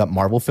people bring up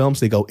Marvel films,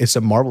 they go, it's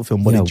a Marvel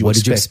film. What did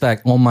you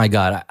expect? Oh my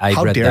God. I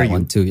read that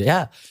one too.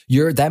 Yeah.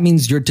 that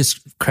means you're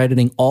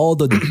discrediting all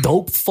the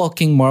dope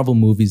fucking Marvel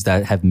movies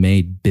that have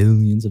made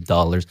billions of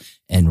dollars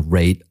and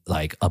rate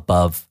like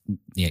above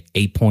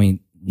 8.9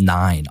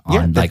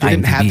 on like they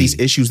didn't IMDb. have these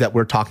issues that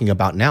we're talking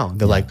about now.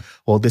 They're like,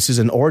 well, this is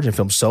an origin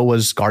film. So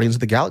was Guardians of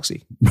the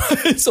Galaxy.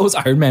 So was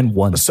Iron Man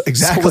 1.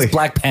 Exactly. So was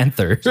Black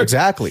Panther.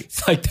 Exactly.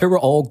 It's like they were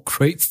all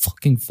great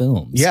fucking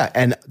films. Yeah.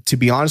 And to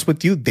be honest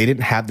with you, they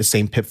didn't have the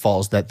same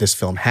pitfalls that this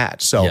film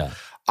had. So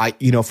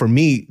for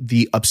me,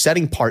 the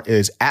upsetting part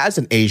is, as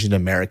an Asian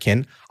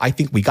American, I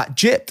think we got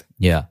gypped.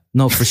 Yeah.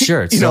 No, for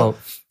sure.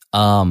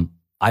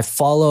 I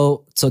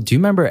follow. So do you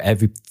remember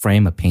Every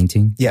Frame a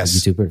Painting? Yes.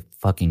 YouTuber,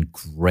 fucking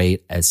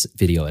great as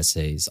video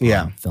essays on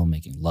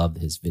filmmaking. Loved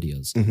his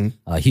videos.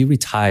 Mm-hmm. He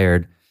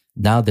retired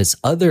Now this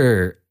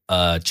other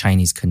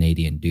Chinese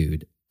Canadian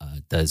dude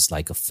does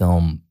like a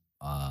film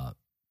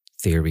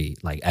theory,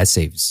 like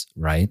essays,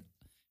 right?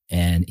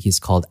 And he's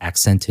called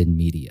Accented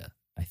Media,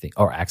 I think,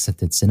 or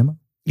Accented Cinema.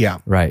 Yeah.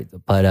 Right.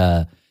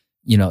 But,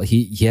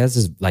 he has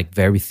this like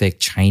very thick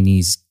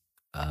Chinese,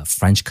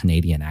 French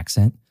Canadian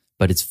accent,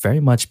 but it's very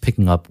much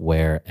picking up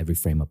where Every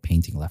Frame of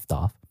Painting left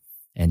off.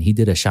 And he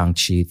did a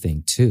Shangchi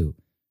thing too.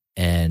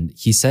 And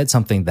he said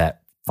something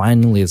that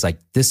finally is like,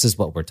 this is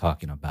what we're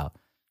talking about.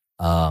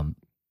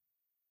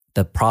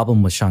 The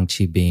problem with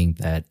Shangchi being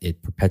that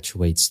it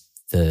perpetuates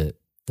the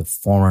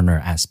foreigner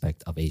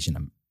aspect of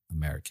Asian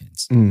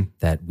Americans,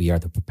 that we are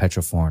the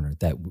perpetual foreigner,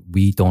 that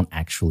we don't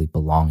actually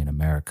belong in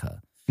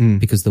America.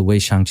 Because the way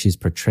Shangchi is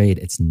portrayed,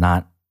 it's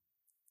not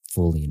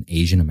fully an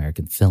Asian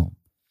American film.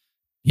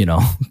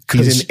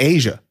 He's in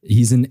Asia.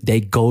 They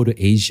go to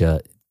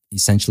Asia,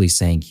 essentially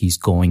saying he's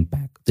going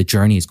back. The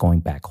journey is going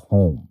back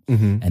home.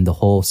 And the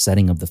whole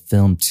setting of the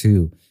film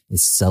too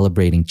is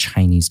celebrating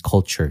Chinese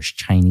culture,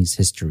 Chinese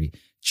history,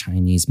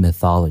 Chinese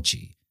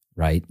mythology,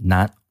 right?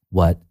 Not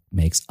what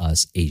makes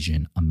us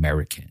Asian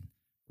American,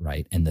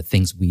 right? And the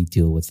things we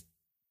deal with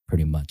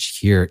pretty much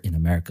here in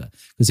America.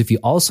 Because if you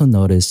also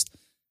noticed,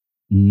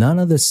 none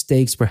of the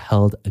stakes were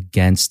held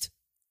against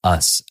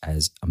us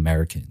as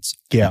Americans,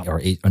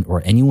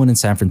 or anyone in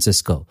San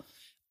Francisco.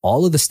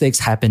 All of the stakes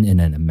happen in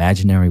an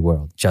imaginary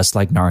world, just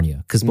like Narnia.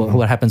 Because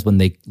what happens when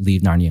they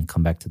leave Narnia and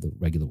come back to the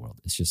regular world?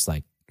 It's just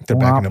like they're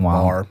back in a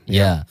bar.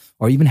 Yeah.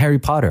 Or even Harry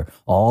Potter.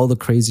 All the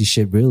crazy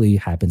shit really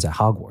happens at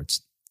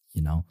Hogwarts.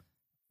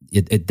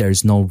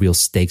 There's no real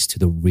stakes to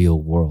the real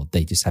world.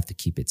 They just have to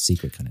keep it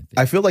secret kind of thing.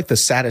 I feel like the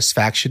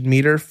satisfaction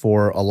meter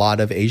for a lot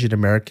of Asian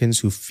Americans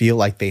who feel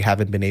like they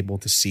haven't been able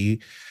to see,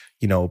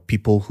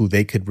 people who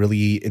they could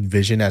really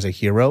envision as a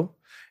hero,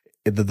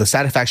 the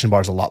satisfaction bar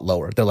is a lot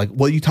lower. They're like,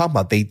 what are you talking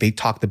about? They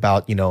talked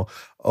about,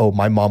 oh,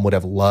 my mom would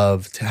have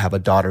loved to have a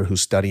daughter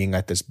who's studying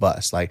at this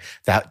bus. Like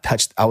that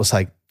touched, I was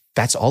like,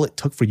 that's all it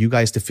took for you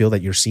guys to feel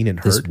that you're seen and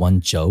heard. This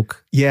one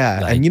joke. Yeah.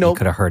 Like, and you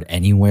could have heard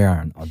anywhere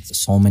on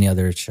so many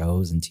other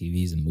shows and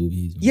TVs and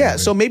movies. And yeah.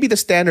 So maybe the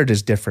standard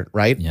is different,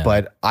 right? Yeah.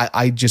 But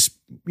I just,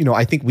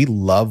 I think we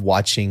love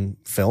watching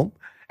film,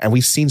 and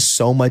we've seen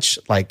so much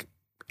like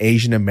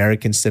Asian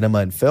American cinema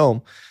and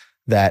film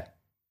that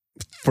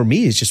for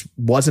me, it just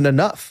wasn't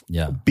enough.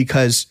 Yeah.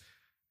 Because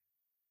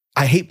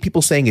I hate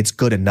people saying it's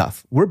good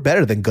enough. We're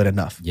better than good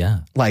enough.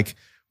 Yeah. Like,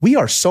 we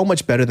are so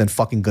much better than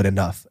fucking good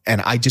enough.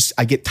 And I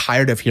get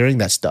tired of hearing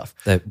that stuff.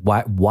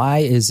 Why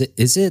is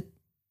it,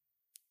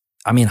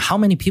 I mean, how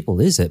many people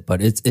is it?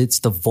 But it's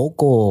the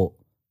vocal,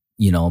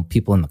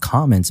 people in the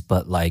comments,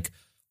 but like,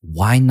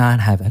 why not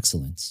have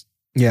excellence?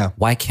 Yeah.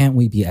 Why can't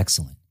we be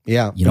excellent?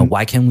 Yeah.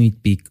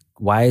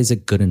 Why is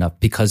it good enough?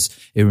 Because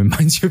it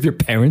reminds you of your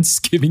parents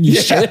giving you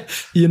shit,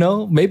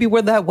 maybe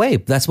we're that way.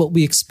 That's what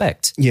we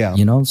expect. Yeah.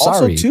 Sorry,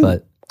 also, too,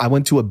 but I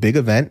went to a big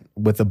event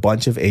with a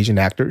bunch of Asian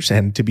actors,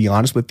 and to be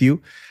honest with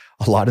you,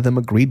 a lot of them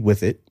agreed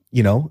with it,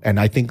 and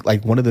I think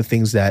like one of the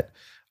things that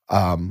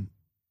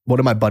one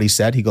of my buddies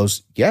said, he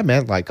goes, yeah,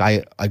 man, like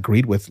I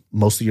agreed with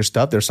most of your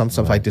stuff. There's some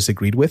stuff I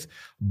disagreed with,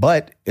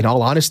 but in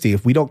all honesty,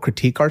 if we don't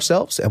critique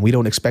ourselves and we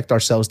don't expect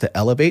ourselves to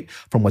elevate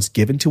from what's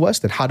given to us,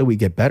 then how do we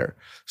get better?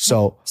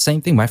 So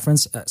same thing. My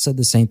friends said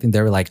the same thing.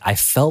 They were like, I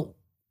felt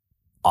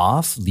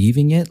off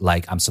leaving it.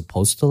 Like I'm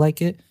supposed to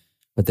like it.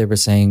 But they were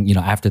saying,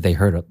 after they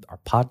heard our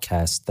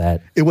podcast,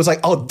 that it was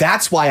like, oh,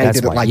 that's why I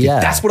didn't like it.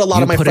 That's what a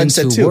lot of my friends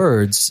said too. Put into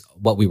words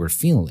what we were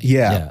feeling.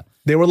 Yeah.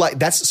 They were like,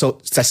 that's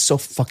so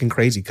fucking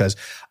crazy, because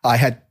I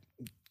had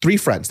 3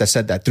 friends that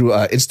said that through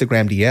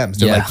Instagram DMs.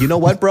 They're like, you know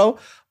what, bro?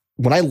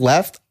 When I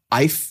left,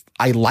 I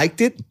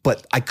liked it,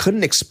 but I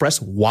couldn't express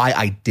why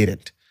I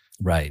didn't.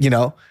 Right.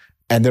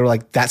 And they were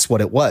like, that's what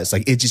it was.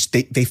 Like, it just,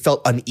 they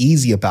felt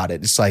uneasy about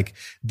it. It's like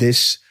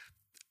this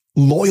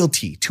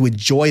loyalty to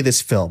enjoy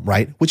this film,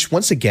 right? Which,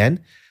 once again,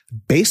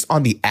 based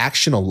on the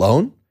action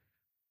alone,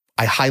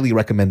 I highly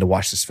recommend to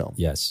watch this film.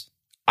 Yes.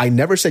 I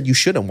never said you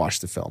shouldn't watch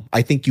the film.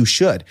 I think you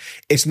should.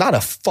 It's not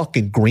a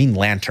fucking Green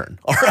Lantern,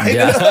 all right?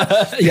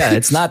 Yeah, yeah,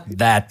 it's not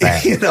that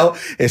bad.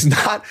 It's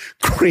not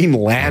Green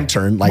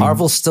Lantern. Like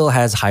Marvel still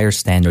has higher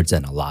standards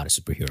than a lot of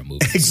superhero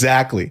movies.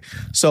 Exactly.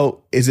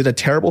 So is it a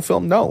terrible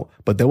film? No.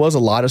 But there was a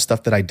lot of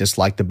stuff that I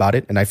disliked about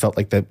it. And I felt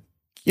like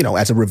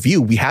as a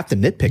review, we have to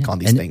nitpick on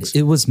these things.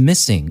 It was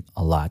missing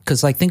a lot.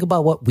 Because think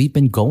about what we've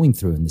been going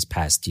through in this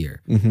past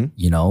year,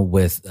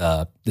 with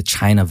the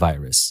China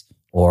virus,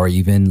 or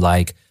even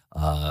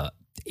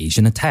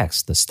Asian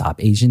attacks, the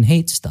Stop Asian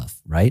Hate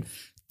stuff, right?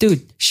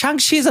 Dude,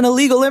 Shangchi is an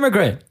illegal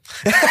immigrant.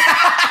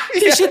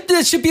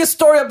 There should be a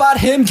story about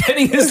him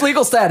getting his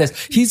legal status.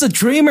 He's a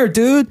dreamer,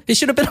 dude. It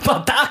should have been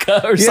about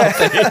DACA or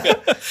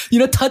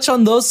something. Touch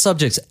on those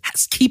subjects.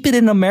 Keep it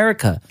in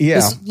America.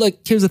 Yeah.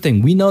 Here's the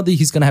thing. We know that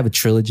he's going to have a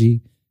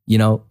trilogy. We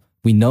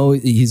know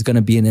he's going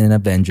to be in an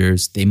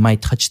Avengers. They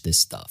might touch this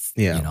stuff.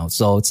 Yeah.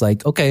 So it's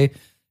like, okay,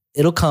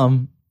 it'll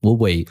come. We'll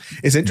wait.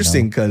 It's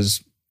interesting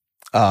because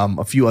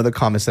a few other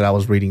comments that I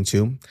was reading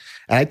too,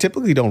 and I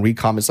typically don't read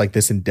comments like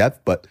this in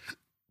depth, but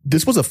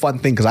this was a fun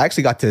thing because I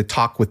actually got to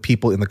talk with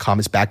people in the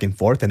comments back and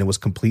forth, and it was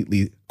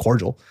completely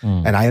cordial.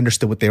 And I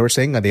understood what they were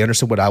saying, and they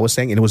understood what I was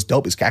saying, and it was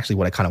dope. It's actually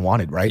what I kind of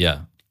wanted, right? Yeah.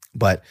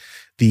 But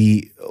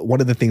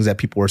one of the things that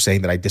people were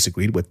saying that I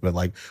disagreed with were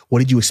like, what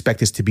did you expect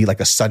this to be,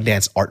 like a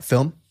Sundance art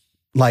film?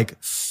 Like,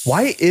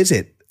 why is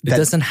it that it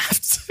doesn't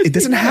have to? It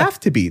doesn't have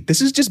to be. This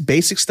is just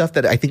basic stuff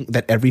that I think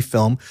that every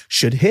film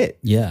should hit.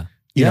 Yeah.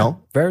 You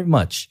know? Very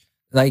much.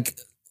 Like,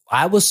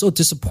 I was so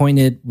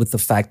disappointed with the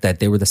fact that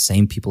they were the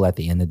same people at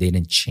the end, that they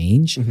didn't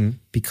change,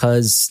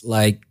 because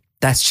like,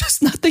 that's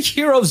just not the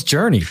hero's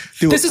journey.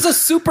 Dude, this is a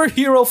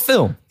superhero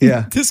film.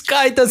 Yeah. This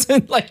guy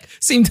doesn't like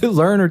seem to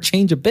learn or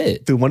change a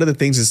bit. Dude, one of the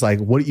things is like,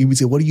 what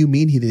do you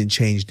mean he didn't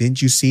change?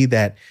 Didn't you see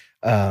that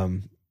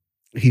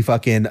he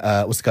fucking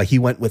what's the guy? He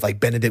went with like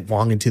Benedict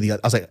Wong into the, I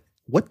was like,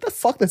 what the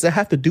fuck does that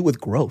have to do with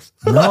growth?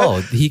 No,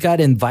 he got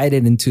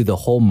invited into the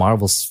whole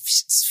Marvel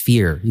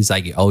sphere. He's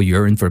like, oh,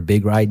 you're in for a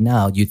big ride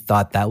now. You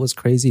thought that was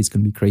crazy. It's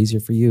going to be crazier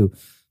for you.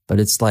 But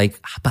it's like,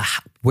 but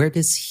why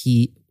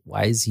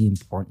is he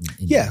important?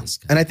 Yeah.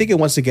 And I think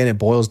once again, it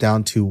boils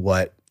down to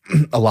what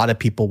a lot of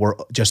people were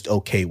just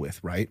okay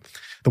with, right?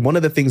 But one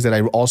of the things that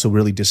I also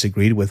really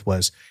disagreed with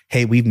was,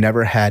 hey, we've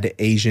never had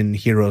Asian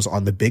heroes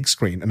on the big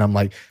screen. And I'm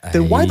like,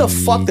 then why the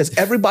fuck does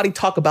everybody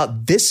talk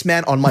about this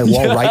man on my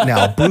wall right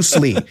now, Bruce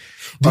Lee?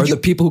 Or the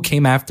people who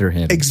came after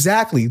him.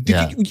 Exactly.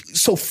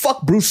 So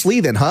fuck Bruce Lee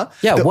then, huh?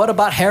 Yeah, what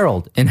about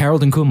Harold and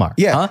Harold and Kumar?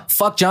 Yeah. Huh?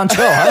 Fuck John Cho,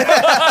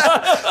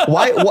 huh?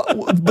 Why?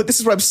 But this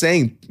is what I'm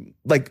saying.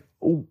 Like,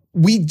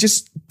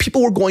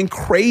 people were going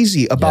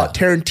crazy about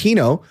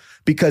Tarantino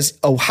because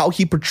of how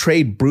he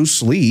portrayed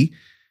Bruce Lee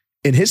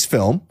in his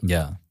film.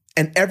 Yeah.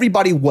 And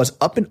everybody was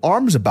up in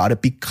arms about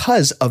it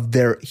because of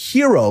their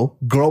hero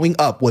growing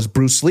up was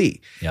Bruce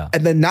Lee. Yeah.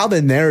 And then now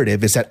the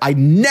narrative is that I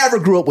never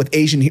grew up with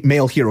Asian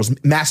male heroes,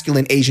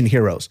 masculine Asian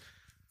heroes.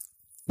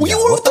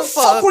 What the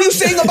fuck were you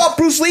saying about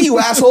Bruce Lee, you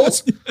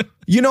assholes?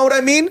 You know what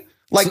I mean?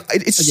 Like,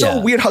 it's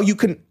so weird how you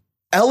can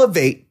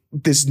elevate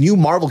this new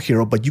Marvel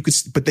hero, but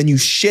then you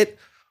shit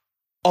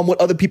on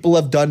what other people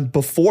have done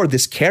before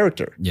this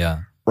character.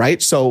 Yeah.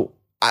 Right? So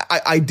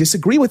I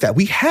disagree with that.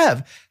 We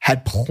have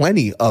had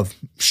plenty of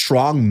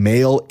strong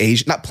male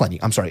Asian, not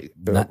plenty, I'm sorry.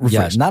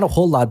 Not a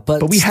whole lot,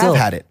 but we still, have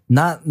had it.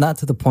 Not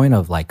to the point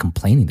of like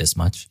complaining this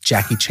much.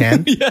 Jackie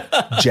Chan,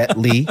 Jet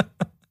Li.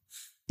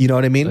 You know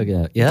what I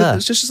mean? Yeah.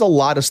 There's just a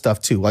lot of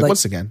stuff too. Like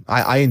once again,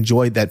 I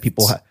enjoyed that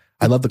people,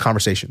 I love the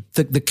conversation.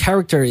 The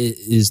character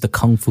is the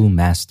Kung Fu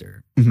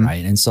master,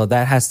 right? And so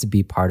that has to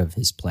be part of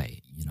his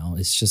play. You know,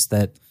 it's just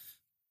that,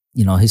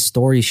 you know, his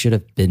story should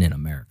have been in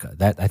America.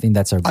 I think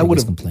that's our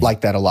biggest complaint. I would have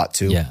liked that a lot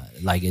too. Yeah,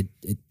 like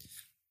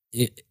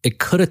it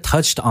could have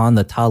touched on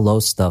the Ta Lo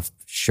stuff,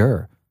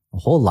 sure, a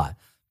whole lot.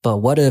 But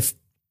what if,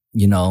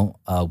 you know,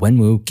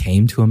 Wenwu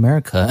came to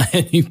America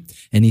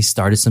and he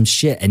started some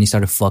shit and he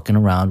started fucking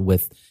around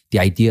with the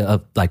idea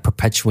of like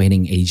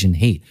perpetuating Asian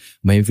hate.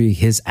 Maybe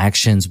his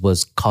actions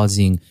was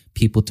causing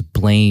people to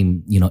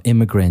blame, you know,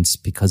 immigrants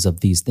because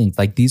of these things.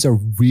 Like, these are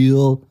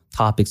real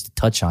topics to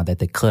touch on that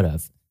they could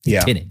have. They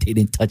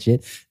didn't touch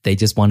it. They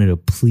just wanted to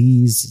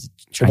please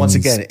Chinese. Once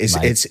again,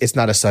 it's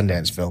not a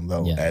Sundance film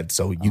though, Ed.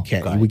 So we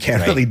can't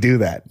really do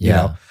that. You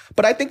know?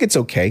 But I think it's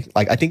okay.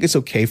 Like, I think it's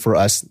okay for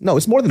us. No,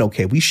 it's more than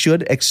okay. We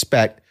should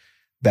expect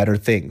better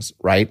things,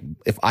 right?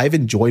 If I've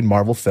enjoyed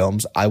Marvel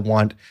films, I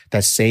want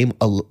that same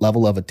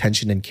level of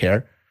attention and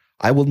care.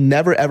 I will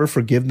never ever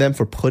forgive them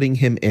for putting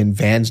him in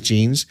Vans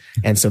jeans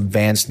and some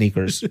Vans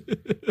sneakers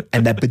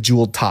and that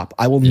bejeweled top.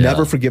 I will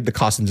never forgive the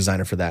costume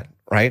designer for that,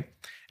 right?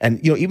 And,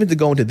 you know, even to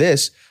go into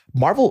this,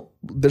 Marvel,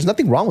 there's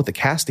nothing wrong with the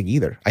casting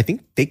either. I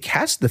think they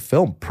cast the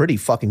film pretty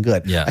fucking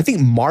good. Yeah. I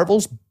think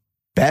Marvel's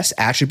best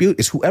attribute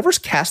is whoever's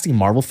casting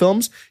Marvel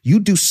films,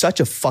 you do such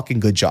a fucking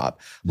good job.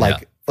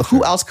 Like,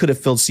 who else could have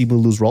filled Simu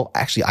Liu's role?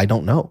 Actually, I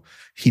don't know.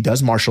 He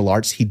does martial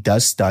arts. He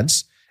does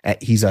stunts.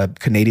 He's a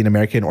Canadian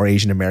American or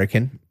Asian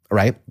American,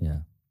 right? Yeah.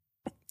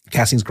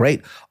 Casting's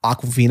great.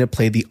 Awkwafina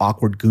played the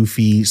awkward,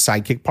 goofy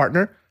sidekick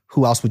partner.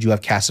 Who else would you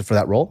have casted for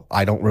that role?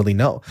 I don't really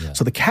know. Yeah.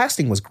 So the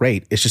casting was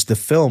great. It's just the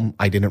film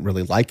I didn't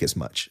really like as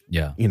much.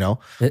 Yeah. You know?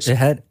 It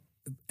had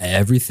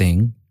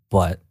everything,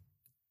 but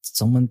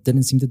someone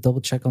didn't seem to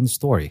double check on the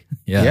story.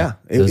 Yeah.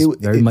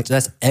 It very much.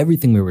 That's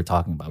everything we were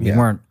talking about. We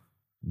weren't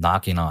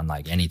knocking on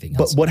like anything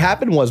else. But what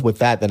happened was with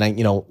that, then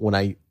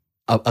when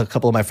a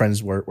couple of my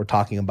friends were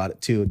talking about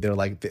it too. They're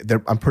like,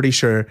 I'm pretty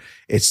sure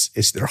they're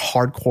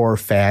hardcore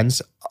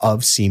fans of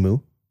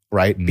Simu.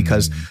 Right?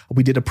 Because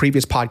we did a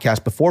previous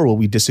podcast before where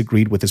we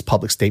disagreed with his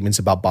public statements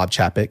about Bob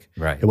Chapek.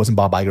 Right. It wasn't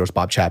Bob Iger, it was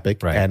Bob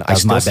Chapek. Right. And that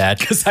was my bad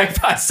because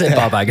I said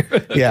Bob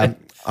Iger.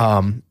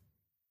 Yeah.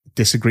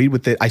 Disagreed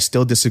with it. I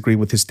still disagree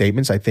with his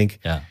statements. I think.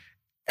 Yeah.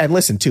 And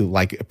listen too,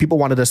 like, people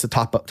wanted us to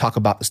talk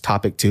about this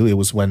topic too. It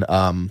was when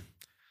Simu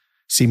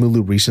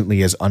Liu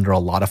recently is under a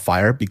lot of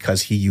fire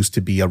because he used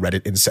to be a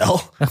Reddit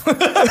incel.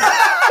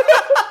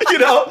 You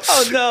know?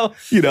 Oh no.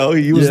 You know,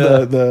 he was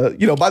the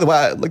you know, by the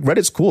way, like,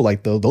 Reddit's cool.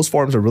 Like, those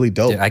forums are really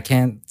dope. Dude, I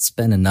can't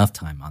spend enough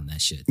time on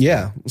that shit.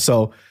 Yeah.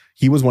 So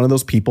he was one of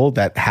those people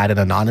that had an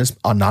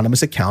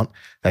anonymous account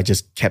that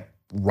just kept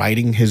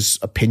writing his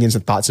opinions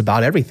and thoughts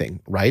about everything,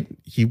 right?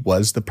 He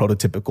was the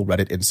prototypical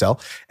Reddit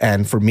incel.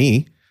 And for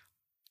me,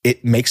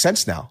 it makes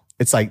sense now.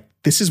 It's like,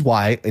 this is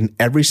why in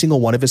every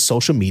single one of his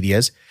social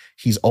medias,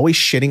 he's always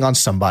shitting on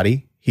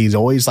somebody. He's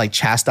always like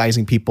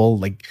chastising people,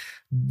 like,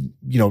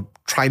 you know,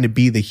 trying to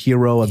be the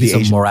hero of the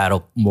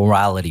Asian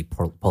morality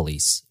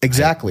police.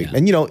 Exactly.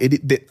 Right? Yeah.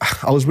 And,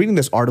 I was reading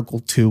this article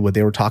too, where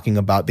they were talking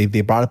about,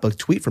 they brought up a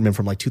tweet from him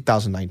from like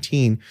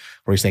 2019,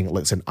 where he's saying,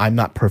 listen, I'm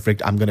not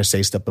perfect. I'm going to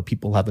say stuff, but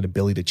people have an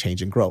ability to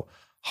change and grow.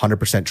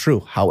 100% true.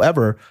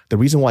 However, the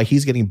reason why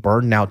he's getting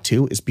burned now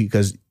too is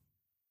because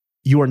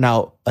you are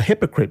now a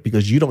hypocrite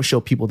because you don't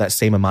show people that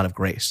same amount of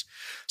grace.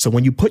 So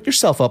when you put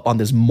yourself up on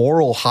this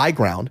moral high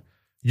ground,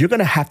 you're going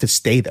to have to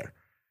stay there.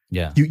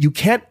 Yeah. You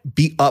can't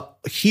be up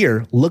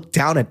here, look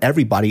down at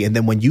everybody. And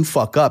then when you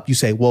fuck up, you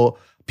say, well,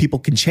 people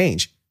can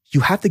change.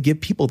 You have to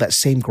give people that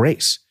same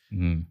grace,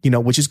 you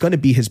know, which is going to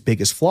be his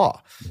biggest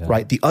flaw,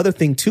 right? The other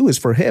thing too is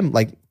for him,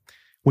 like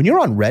when you're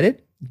on Reddit,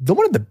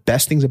 one of the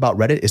best things about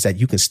Reddit is that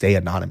you can stay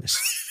anonymous.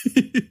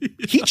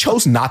 He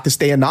chose not to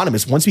stay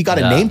anonymous. Once he got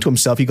a name to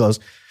himself, he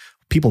goes,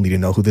 people need to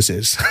know who this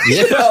is.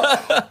 You know?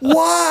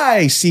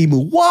 Why,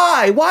 Simu?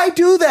 Why? Why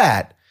do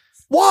that?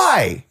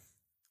 Why?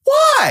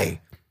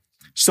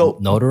 So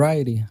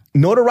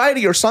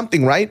notoriety or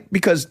something, right?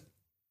 Because,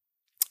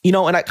 you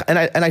know, and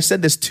I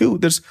said this too,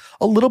 there's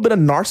a little bit of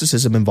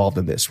narcissism involved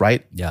in this,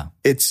 right? Yeah.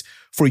 It's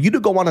for you to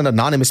go on an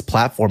anonymous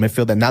platform and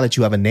feel that now that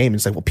you have a name,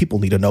 it's like, well, people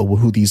need to know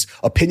who these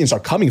opinions are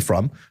coming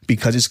from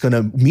because it's going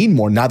to mean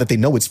more now that they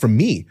know it's from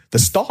me, the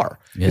star.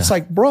 Yeah. It's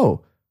like,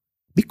 bro,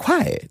 be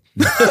quiet.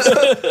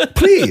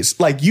 Please.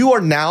 Like, you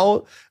are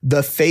now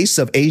the face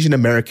of Asian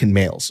American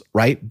males,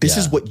 right? This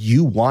is what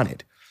you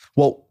wanted.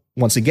 Well,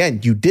 once again,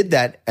 you did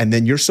that, and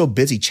then you're so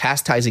busy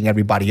chastising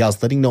everybody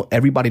else, letting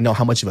everybody know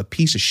how much of a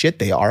piece of shit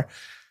they are.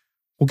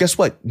 Well, guess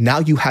what? Now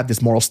you have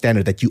this moral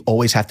standard that you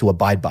always have to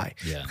abide by.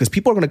 Yeah. Because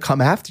people are going to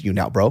come after you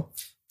now, bro.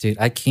 Dude,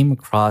 I came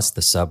across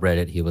the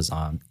subreddit he was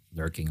on,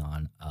 lurking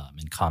on,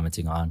 and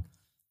commenting on,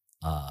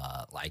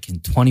 like in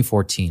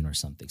 2014 or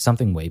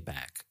something way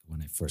back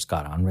when I first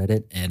got on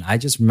Reddit. And I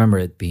just remember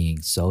it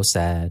being so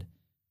sad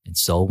and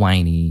so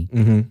whiny.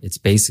 It's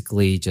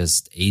basically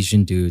just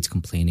Asian dudes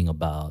complaining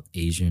about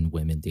Asian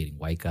women dating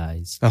white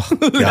guys. Oh,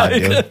 God,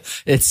 dude.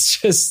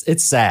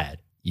 It's sad,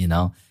 you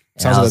know?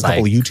 Sounds like a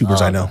couple of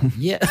YouTubers I know.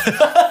 Yeah.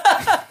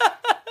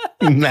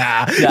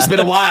 Nah, it's been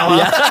a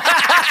while.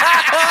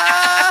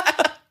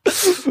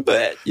 Huh?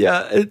 But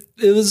yeah,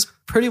 it was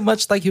pretty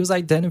much like he was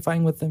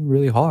identifying with them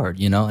really hard,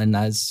 you know? And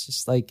I was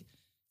just like,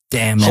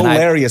 damn, man.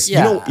 Hilarious.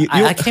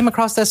 I came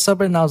across that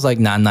subreddit and I was like,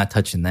 nah, I'm not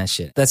touching that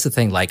shit. That's the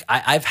thing. Like,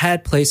 I've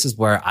had places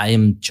where I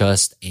am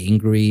just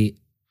angry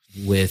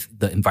with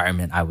the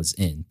environment I was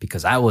in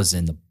because I was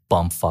in the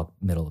bumfuck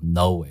middle of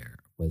nowhere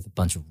with a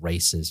bunch of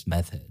racist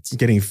meth heads.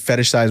 Getting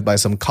fetishized by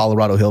some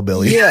Colorado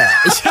hillbilly. Yeah,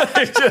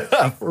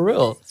 for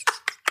real.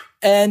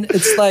 And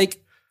it's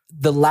like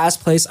the last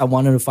place I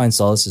wanted to find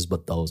solace is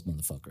with those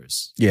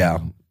motherfuckers. Yeah.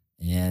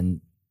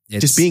 And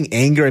it's just being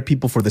angry at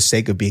people for the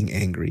sake of being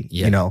angry,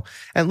 you know?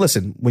 And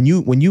listen, when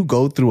you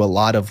go through a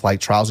lot of like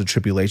trials and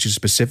tribulations,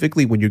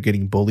 specifically when you're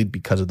getting bullied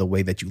because of the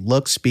way that you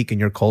look, speak, in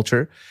your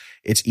culture,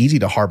 it's easy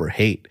to harbor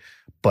hate.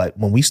 But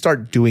when we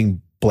start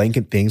doing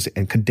blanket things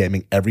and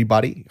condemning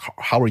everybody,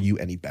 how are you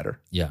any better?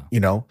 Yeah. You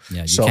know?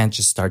 Yeah. You can't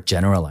just start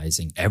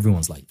generalizing.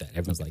 Everyone's like that.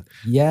 Everyone's like,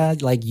 yeah,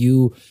 like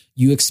you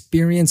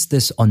experience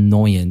this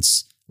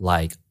annoyance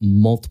like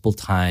multiple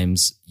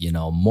times, you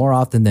know, more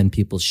often than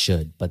people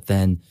should. But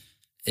then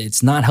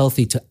it's not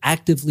healthy to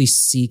actively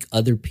seek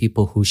other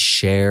people who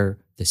share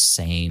the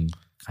same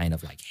kind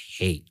of like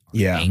hate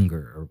or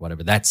anger or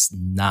whatever. That's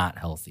not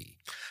healthy.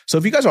 So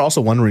if you guys are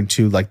also wondering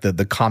too, like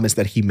the comments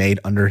that he made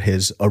under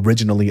his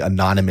originally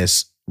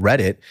anonymous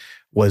Reddit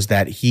was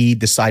that he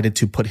decided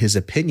to put his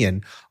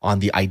opinion on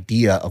the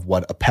idea of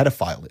what a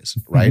pedophile is,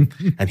 right?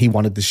 And he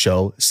wanted to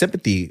show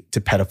sympathy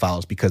to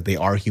pedophiles because they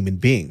are human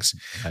beings.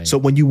 Right. So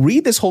when you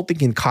read this whole thing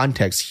in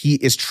context, he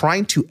is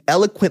trying to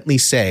eloquently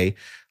say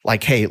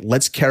like, hey,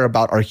 let's care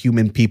about our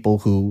human people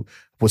who,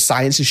 what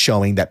science is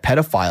showing that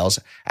pedophiles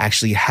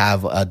actually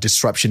have a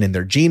disruption in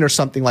their gene or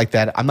something like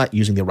that. I'm not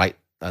using the right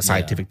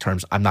scientific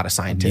terms. I'm not a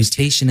scientist. A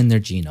mutation in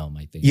their genome,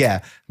 I think.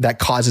 Yeah, that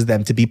causes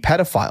them to be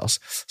pedophiles.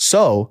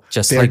 So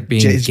just like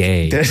being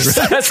gay.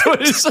 That's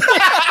what it's he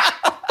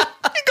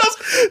goes,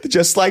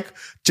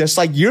 just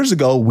like years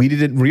ago, we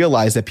didn't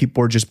realize that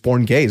people were just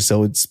born gay.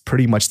 So it's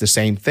pretty much the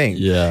same thing.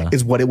 Yeah,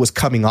 is what it was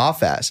coming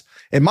off as.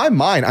 In my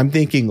mind, I'm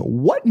thinking,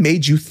 what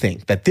made you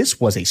think that this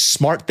was a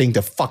smart thing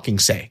to fucking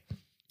say?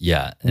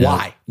 Yeah.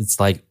 Why? It's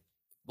like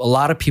a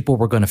lot of people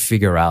were going to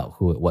figure out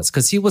who it was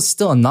because he was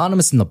still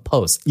anonymous in the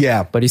post.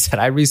 Yeah. But he said,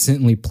 I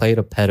recently played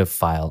a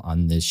pedophile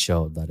on this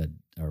show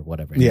or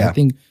whatever. And I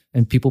think,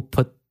 and people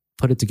put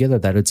it together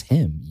that it's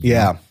him. You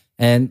know?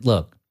 And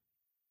look,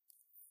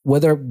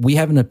 whether we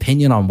have an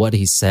opinion on what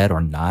he said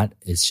or not,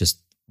 it's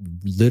just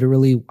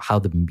literally how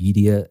the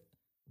media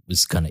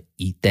was going to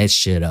eat that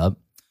shit up.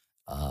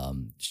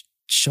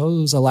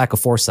 Shows a lack of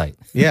foresight.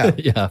 Yeah.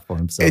 For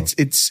himself.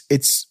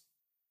 It's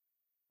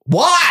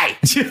Why?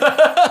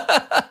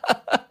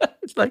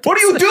 Like, what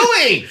are you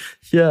doing?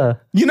 Yeah.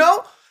 You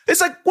know,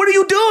 it's like, what are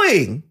you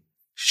doing?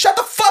 Shut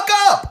the fuck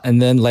up.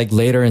 And then like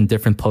later in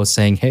different posts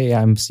saying, hey,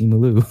 I'm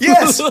Simu.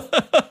 Yes.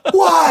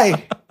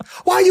 Why?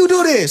 Why you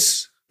do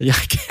this? Yeah,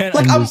 I can't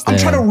like, I'm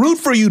trying to root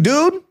for you,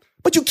 dude.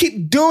 But you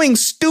keep doing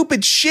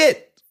stupid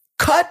shit.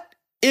 Cut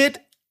it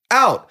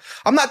out.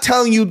 I'm not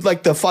telling you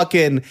like the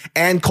fucking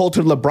Ann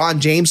Coulter LeBron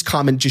James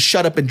comment, just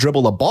shut up and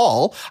dribble a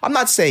ball. I'm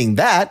not saying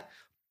that.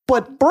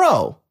 But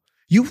bro,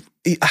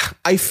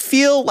 I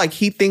feel like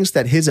he thinks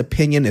that his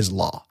opinion is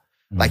law.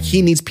 Like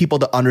he needs people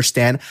to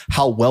understand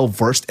how well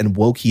versed and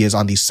woke he is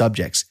on these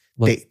subjects.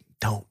 They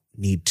don't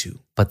need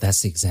to. But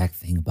that's the exact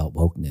thing about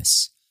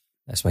wokeness.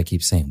 That's why I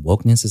keep saying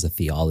wokeness is a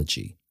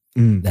theology.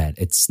 That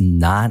it's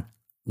not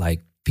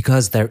like,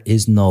 because there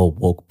is no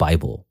woke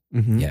Bible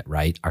yet,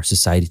 right? Our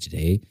society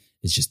today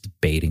is just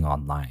debating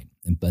online.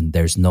 And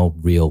there's no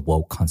real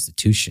woke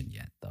constitution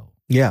yet, though.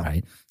 Yeah.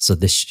 Right? So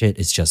this shit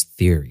is just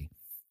theory.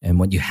 And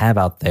what you have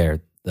out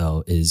there,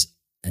 though, is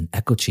an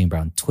echo chamber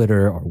on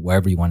Twitter or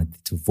wherever you wanted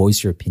to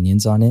voice your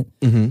opinions on it,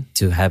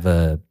 to have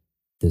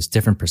this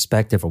different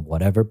perspective or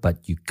whatever,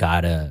 but you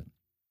gotta,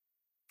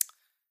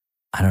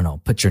 I don't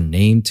know, put your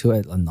name to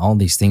it and all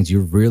these things.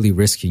 You're really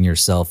risking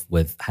yourself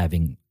with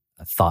having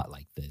a thought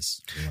like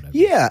this or whatever.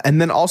 Yeah.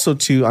 And then also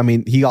too, I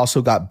mean, he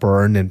also got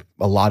burned, and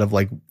a lot of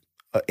like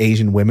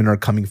Asian women are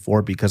coming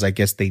forward because I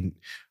guess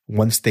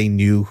once they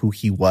knew who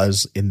he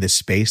was in this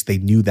space, they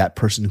knew that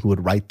person who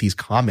would write these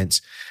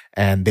comments,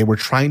 and they were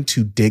trying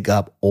to dig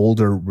up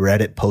older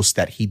Reddit posts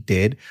that he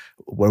did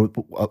where,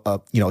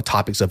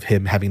 topics of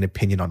him having an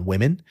opinion on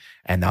women.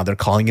 And now they're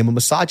calling him a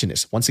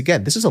misogynist. Once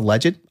again, this is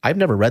alleged. I've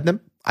never read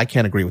them. I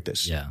can't agree with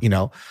this,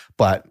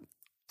 but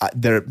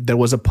there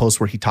was a post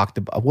where he talked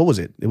about, what was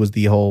it? It was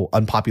the whole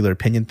unpopular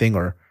opinion thing,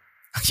 or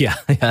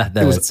that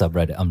was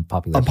subreddit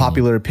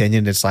unpopular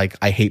opinion. It's like,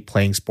 I hate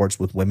playing sports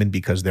with women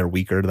because they're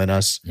weaker than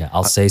us. Yeah,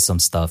 I'll say some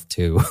stuff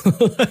too.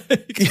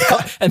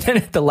 And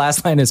then the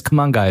last line is, come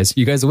on guys,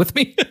 you guys with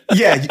me?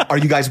 Yeah, are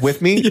you guys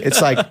with me? Yeah.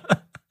 It's like,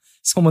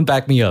 someone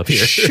back me up here.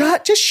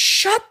 Just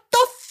shut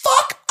the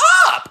fuck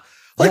up.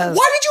 Like,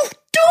 why did you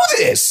do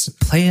this?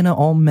 Play in an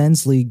all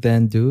men's league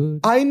then, dude.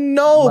 I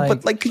know,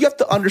 but like, you have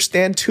to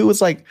understand too, it's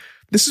like,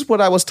 this is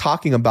what I was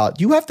talking about.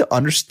 You have to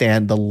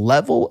understand the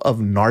level of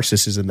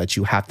narcissism that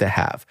you have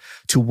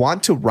to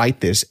want to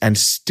write this and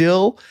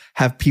still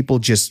have people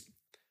just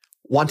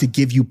want to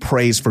give you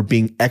praise for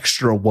being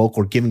extra woke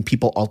or giving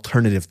people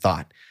alternative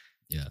thought.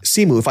 Yeah.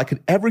 Simu, if I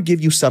could ever give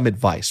you some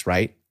advice,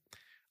 right?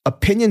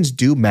 Opinions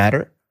do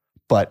matter,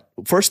 but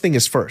first thing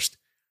is first.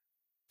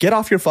 Get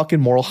off your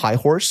fucking moral high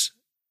horse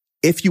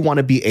if you want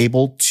to be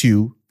able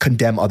to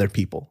condemn other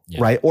people,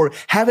 right? Or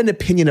have an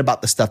opinion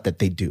about the stuff that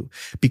they do.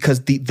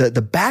 Because the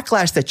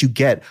backlash that you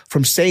get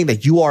from saying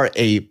that you are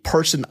a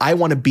person, I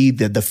want to be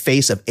the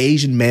face of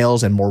Asian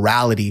males and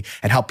morality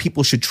and how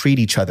people should treat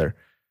each other.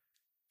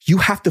 You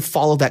have to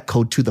follow that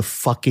code to the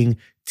fucking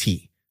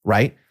T,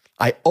 right?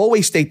 I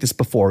always state this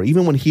before,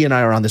 even when he and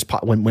I are on this,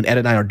 when Ed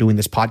and I are doing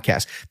this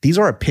podcast, these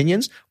are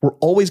opinions. We're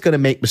always going to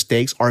make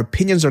mistakes. Our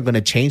opinions are going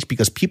to change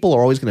because people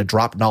are always going to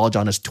drop knowledge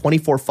on us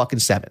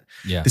 24/7.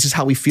 Yeah. This is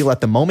how we feel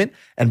at the moment.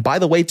 And by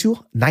the way, too,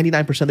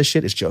 99% of the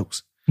shit is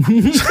jokes.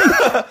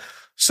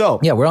 So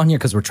yeah, we're on here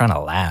because we're trying to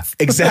laugh.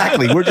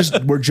 Exactly.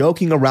 We're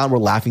joking around. We're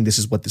laughing. This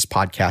is what this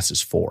podcast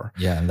is for.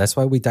 Yeah. And that's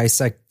why we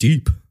dissect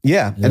deep.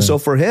 Yeah. And so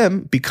for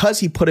him, because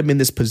he put him in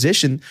this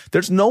position,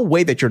 there's no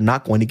way that you're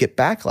not going to get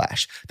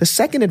backlash. The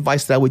second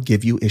advice that I would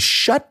give you is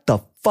shut the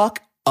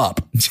fuck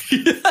up.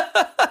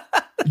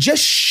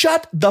 Just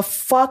shut the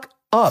fuck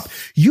up.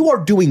 You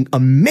are doing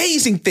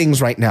amazing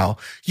things right now.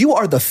 You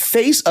are the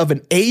face of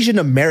an Asian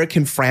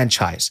American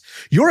franchise.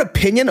 Your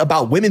opinion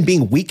about women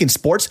being weak in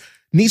sports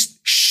needs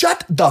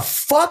shut the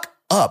fuck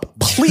up.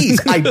 Please,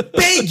 I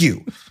beg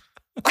you.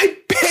 I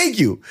beg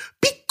you.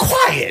 Be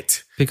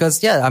quiet.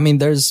 Because I mean,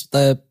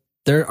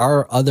 there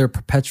are other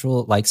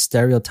perpetual like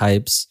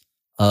stereotypes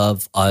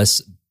of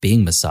us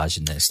being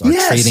misogynist or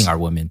treating our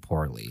women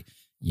poorly.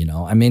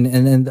 I mean,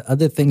 and then the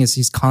other thing is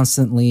he's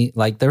constantly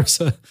like, I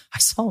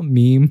saw a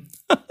meme.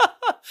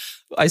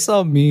 I saw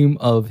a meme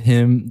of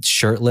him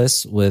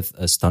shirtless with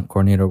a stunt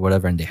coordinator or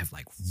whatever, and they have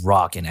like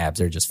rockin' abs.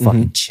 They're just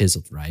fucking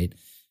chiseled, right?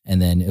 And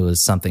then it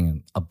was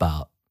something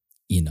about,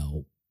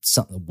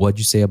 what'd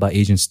you say about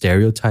Asian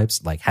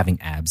stereotypes? Like having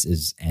abs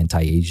is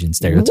anti-Asian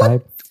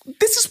stereotype. What?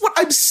 This is what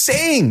I'm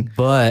saying.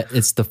 But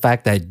it's the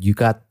fact that you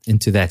got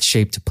into that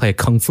shape to play a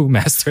kung fu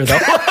master, though.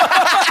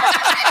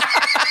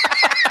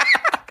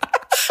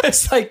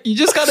 It's like, you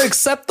just got to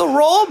accept the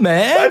role,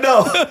 man. I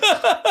know.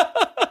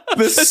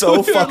 This is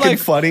so fucking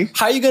funny.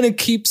 How are you going to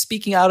keep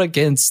speaking out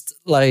against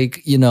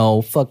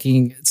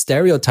fucking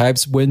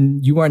stereotypes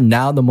when you are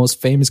now the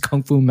most famous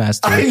kung fu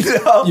master? I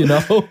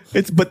know.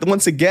 But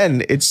once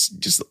again, it's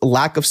just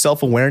lack of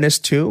self-awareness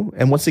too.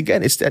 And once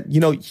again, it's that,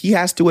 he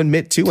has to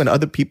admit too, and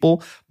other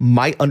people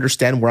might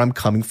understand where I'm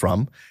coming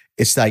from.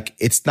 It's like,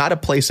 it's not a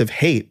place of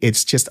hate.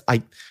 It's just,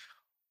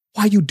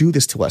 why you do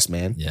this to us,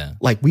 man? Yeah.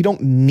 Like, we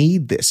don't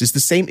need this. It's the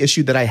same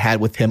issue that I had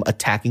with him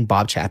attacking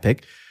Bob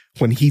Chapek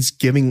when he's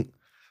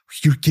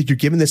you're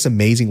giving this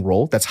amazing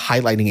role that's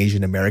highlighting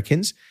Asian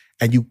Americans,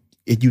 and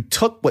you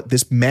took what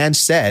this man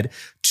said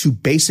to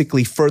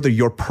basically further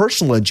your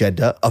personal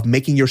agenda of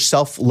making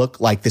yourself look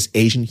like this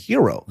Asian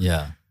hero.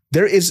 Yeah.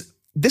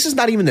 This is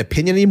not even an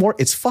opinion anymore.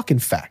 It's fucking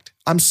fact.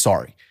 I'm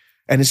sorry.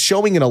 And it's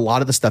showing in a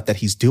lot of the stuff that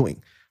he's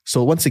doing.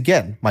 So once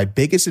again, my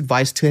biggest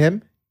advice to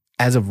him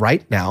as of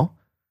right now,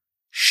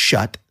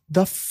 shut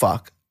the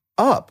fuck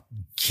up.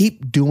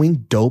 Keep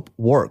doing dope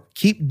work.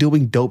 Keep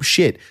doing dope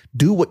shit.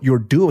 Do what you're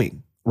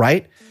doing,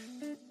 right?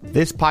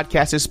 This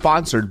podcast is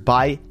sponsored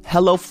by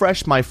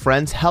HelloFresh, my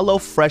friends.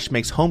 HelloFresh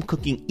makes home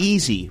cooking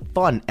easy,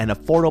 fun, and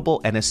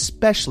affordable, and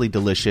especially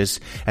delicious.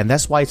 And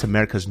that's why it's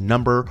America's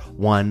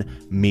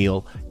 #1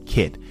 meal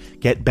kit.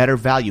 Get better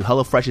value.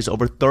 HelloFresh is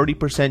over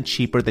 30%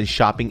 cheaper than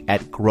shopping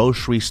at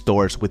grocery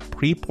stores with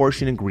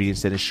pre-portioned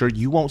ingredients that ensure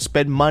you won't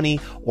spend money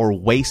or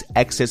waste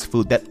excess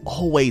food that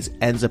always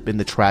ends up in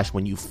the trash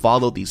when you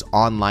follow these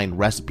online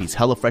recipes.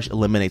 HelloFresh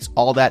eliminates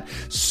all that.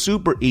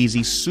 Super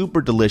easy,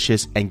 super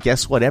delicious. And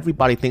guess what?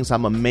 Everybody thinks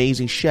I'm an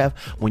amazing chef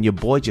when your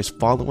boy just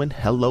following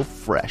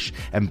HelloFresh.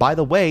 And by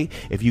the way,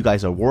 if you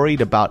guys are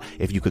worried about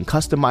if you can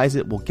customize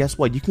it, well, guess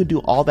what? You can do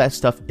all that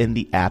stuff in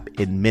the app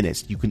in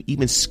minutes. You can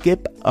even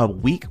skip a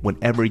week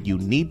whenever you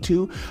need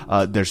to.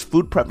 There's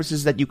food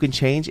preferences that you can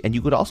change, and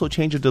you could also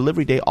change your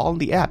delivery day all in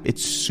the app.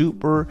 It's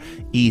super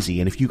easy.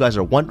 And if you guys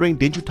are wondering,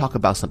 did you talk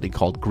about something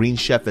called Green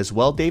Chef as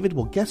well, David?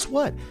 Well, guess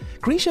what?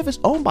 Green Chef is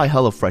owned by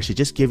HelloFresh. It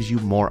just gives you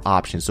more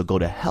options. So go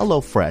to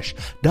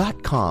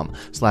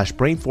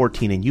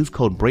HelloFresh.com/Brain14 and use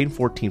code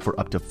Brain14 for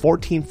up to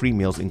 14 free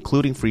meals,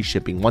 including free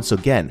shipping. Once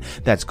again,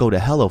 that's go to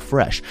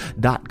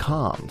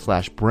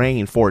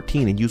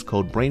HelloFresh.com/Brain14 and use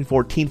code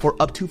Brain14 for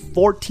up to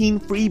 14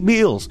 free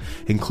meals,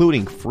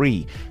 including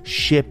free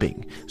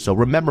shipping. So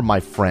remember, my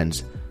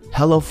friends,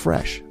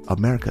 HelloFresh,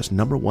 America's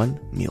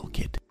 #1 meal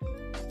kit.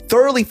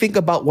 Thoroughly think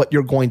about what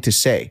you're going to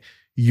say.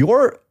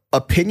 Your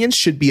opinions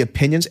should be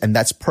opinions, and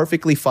that's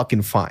perfectly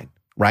fucking fine,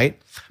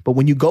 right? But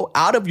when you go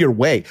out of your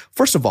way,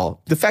 first of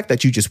all, the fact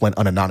that you just went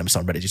unanonymous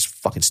on Reddit is just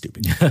fucking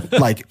stupid.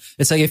 Like,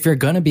 it's like, if you're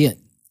going to be,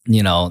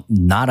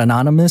 not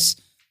anonymous,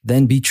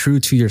 then be true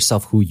to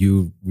yourself, who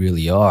you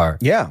really are.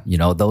 Yeah.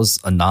 Those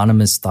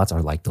anonymous thoughts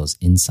are like those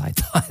inside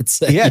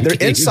thoughts. Yeah, they're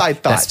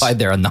inside thoughts. That's why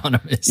they're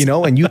anonymous.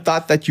 And you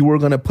thought that you were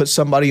going to put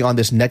somebody on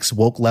this next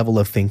woke level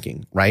of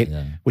thinking, right?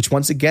 Yeah. Which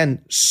once again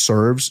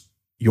serves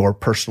your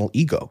personal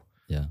ego.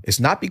 Yeah.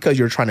 It's not because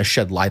you're trying to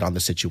shed light on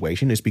the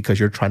situation. It's because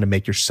you're trying to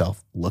make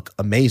yourself look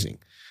amazing.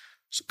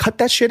 So cut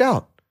that shit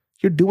out.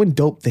 You're doing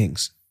dope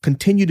things.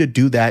 Continue to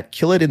do that.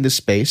 Kill it in this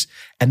space,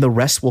 and the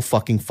rest will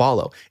fucking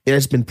follow. It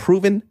has been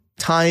proven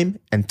time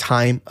and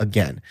time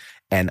again.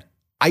 And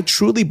I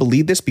truly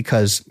believe this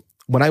because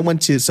when I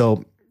went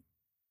to,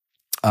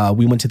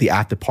 we went to the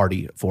after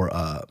party for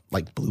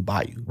Blue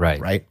Bayou.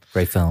 Right.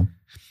 Great film.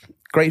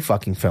 Great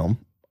fucking film.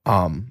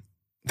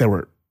 There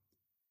were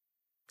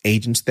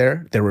agents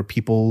there. There were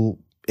people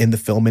in the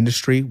film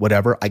industry,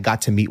 whatever. I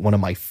got to meet one of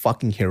my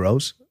fucking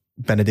heroes,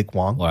 Benedict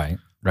Wong.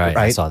 Right.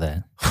 I saw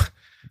that.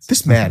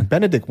 This man,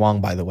 Benedict Wong,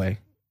 by the way,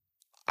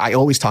 I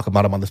always talk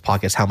about him on this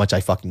podcast, how much I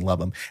fucking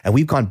love him. And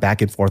we've gone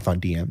back and forth on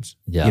DMs.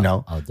 Yeah.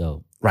 Oh,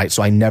 dope. Right.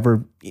 So I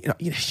never,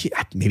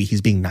 maybe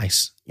he's being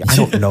nice. I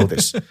don't know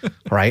this.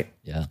 Right.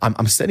 Yeah.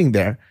 I'm sitting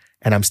there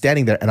and I'm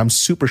standing there and I'm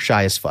super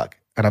shy as fuck.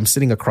 And I'm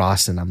sitting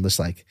across and I'm just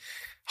like,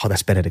 oh,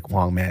 that's Benedict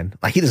Wong, man.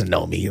 Like, he doesn't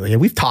know me.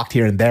 We've talked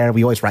here and there.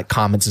 We always write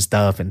comments and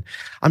stuff. And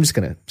I'm just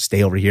going to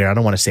stay over here. I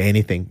don't want to say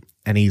anything.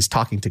 And he's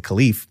talking to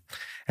Khalif.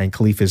 And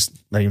Khalif is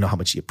letting him know how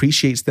much he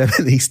appreciates them.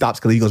 And he stops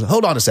Khalif. He goes,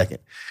 hold on a second.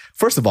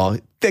 First of all,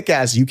 thick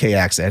ass UK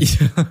accent.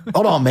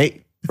 Hold on,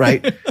 mate.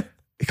 Right?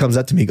 He comes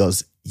up to me,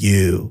 goes,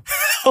 you.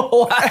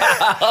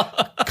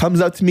 Wow.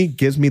 Comes up to me,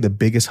 gives me the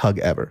biggest hug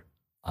ever.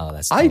 Oh,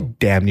 that's dope. I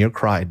damn near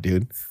cried,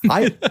 dude.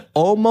 I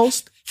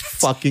almost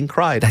fucking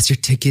cried. That's your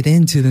ticket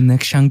into the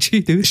next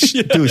Shangchi, dude.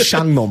 Dude,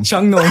 Shangnom.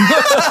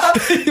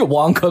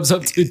 Wong comes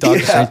up to Dr.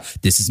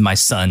 Strange. This is my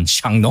son,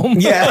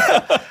 Shangnom.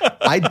 Yeah.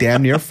 I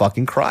damn near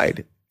fucking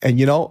cried. And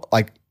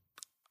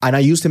and I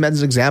used him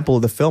as an example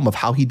of the film of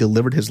how he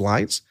delivered his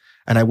lines.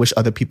 And I wish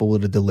other people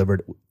would have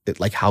delivered it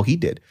like how he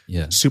did.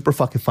 Yeah. Super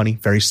fucking funny,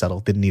 very subtle,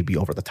 didn't need to be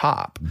over the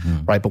top.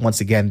 Mm-hmm. Right. But once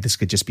again, this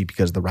could just be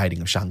because of the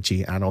writing of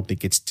Shang-Chi. And I don't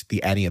think it's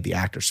any of the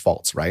actors'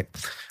 faults, right?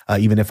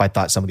 Even if I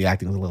thought some of the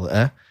acting was a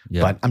little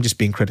but I'm just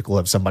being critical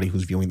of somebody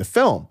who's viewing the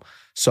film.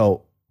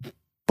 So,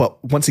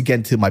 but once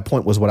again, to my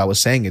point was what I was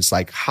saying. It's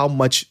like how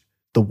much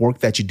the work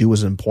that you do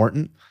is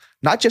important,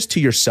 not just to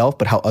yourself,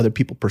 but how other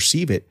people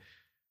perceive it.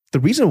 The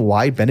reason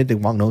why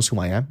Benedict Wong knows who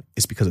I am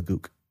is because of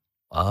Gook.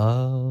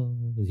 Oh,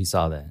 he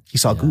saw that. He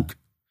saw Gook.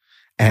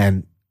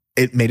 And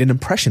it made an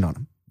impression on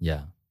him.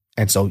 Yeah.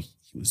 And so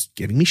he was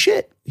giving me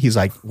shit. He's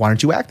like, why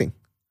aren't you acting?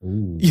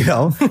 Ooh.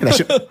 And I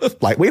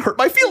should lightweight hurt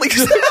my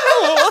feelings.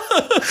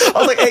 I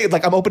was like, hey,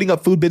 like I'm opening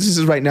up food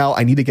businesses right now.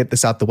 I need to get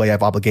this out the way. I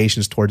have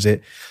obligations towards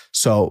it.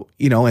 So,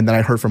 and then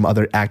I heard from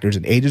other actors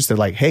and agents. They're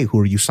like, hey, who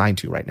are you signed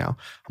to right now?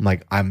 I'm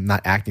like, I'm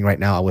not acting right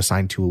now. I was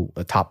signed to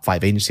a top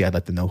 5 agency. I'd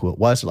let them know who it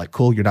was. They're like,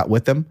 cool, you're not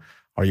with them.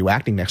 Are you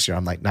acting next year?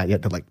 I'm like, not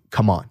yet. They're like,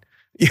 come on.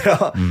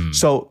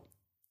 So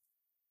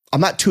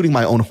I'm not tooting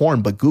my own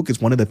horn, but Gook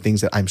is one of the things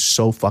that I'm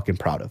so fucking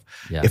proud of.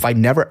 Yeah. If I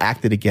never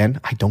acted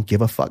again, I don't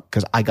give a fuck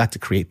because I got to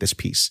create this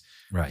piece,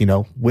 right?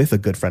 With a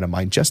good friend of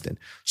mine, Justin.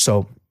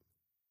 So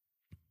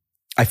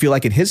I feel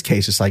like in his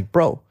case, it's like,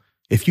 bro,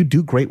 if you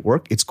do great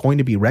work, it's going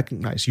to be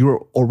recognized. You're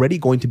already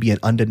going to be an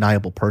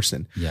undeniable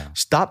person. Yeah.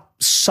 Stop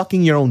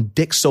sucking your own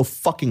dick so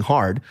fucking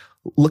hard,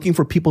 looking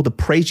for people to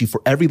praise you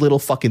for every little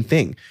fucking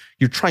thing.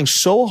 You're trying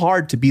so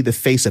hard to be the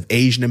face of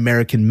Asian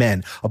American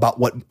men about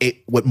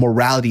what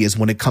morality is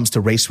when it comes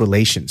to race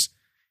relations.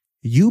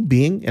 You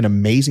being an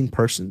amazing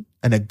person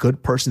and a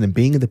good person and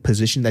being in the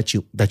position that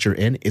you're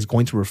in is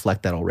going to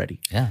reflect that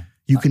already. Yeah.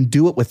 You can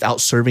do it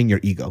without serving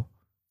your ego.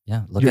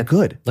 Yeah, you're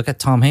good. Look at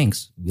Tom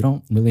Hanks. We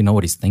don't really know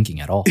what he's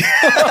thinking at all.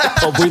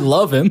 But we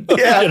love him.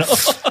 Yeah.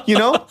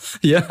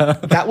 Yeah.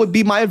 That would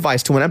be my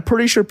advice to him. And I'm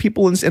pretty sure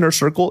people in his inner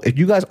circle, if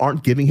you guys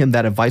aren't giving him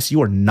that advice,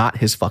 you are not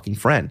his fucking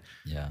friend.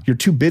 Yeah. You're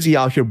too busy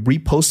out here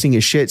reposting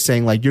his shit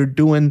saying like you're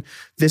doing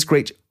this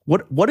great.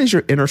 What is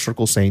your inner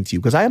circle saying to you?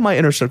 Because I have my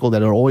inner circle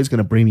that are always going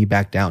to bring me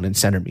back down and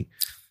center me.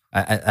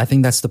 I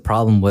think that's the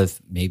problem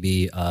with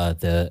maybe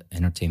the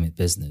entertainment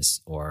business,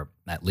 or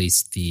at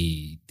least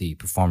the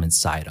performance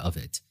side of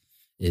it,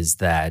 is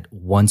that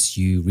once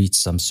you reach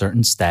some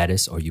certain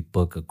status or you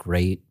book a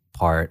great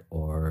part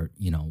or,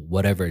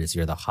 whatever it is,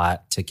 you're the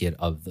hot ticket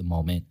of the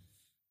moment,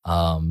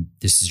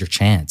 this is your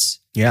chance.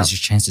 Yeah. This is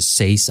your chance to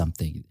say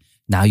something.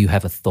 Now you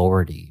have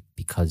authority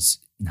because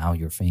now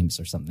you're famous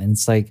or something. And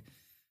it's like,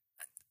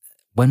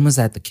 when was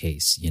that the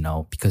case?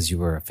 Because you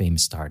were a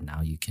famous star, now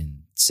you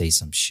can say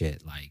some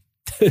shit like,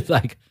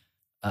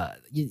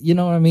 you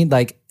know what I mean?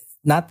 Like,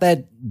 not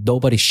that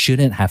nobody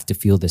shouldn't have to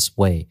feel this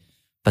way,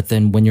 but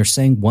then when you're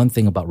saying one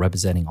thing about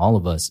representing all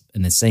of us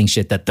and then saying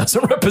shit that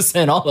doesn't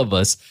represent all of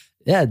us,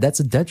 yeah, that's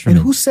a detriment.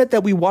 And who said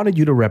that we wanted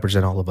you to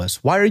represent all of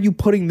us? Why are you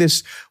putting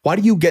this? Why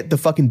do you get the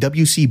fucking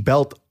WC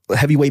belt,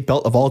 heavyweight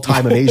belt of all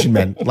time of Asian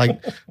men?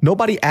 Like,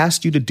 nobody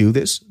asked you to do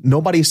this.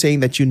 Nobody's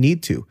saying that you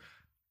need to.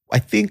 I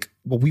think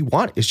what we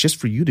want is just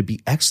for you to be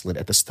excellent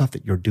at the stuff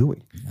that you're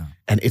doing. Yeah.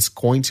 And it's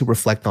going to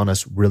reflect on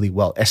us really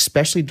well,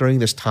 especially during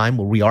this time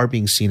where we are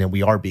being seen and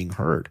we are being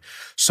heard.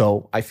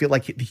 So I feel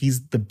like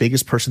he's the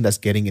biggest person that's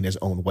getting in his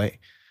own way,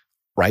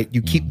 right?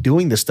 You keep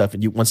doing this stuff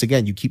and you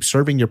keep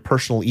serving your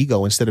personal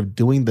ego instead of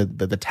doing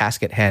the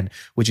task at hand,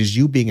 which is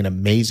you being an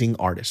amazing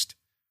artist,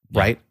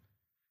 right?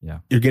 Yeah.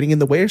 You're getting in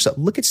the way of yourself.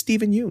 Look at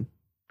Steven Yeun.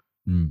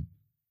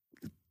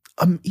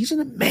 He's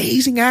an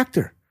amazing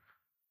actor.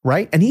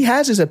 Right? And he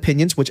has his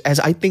opinions, which as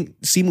I think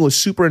Simu is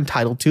super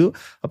entitled to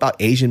about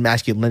Asian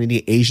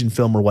masculinity, Asian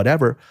film or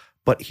whatever,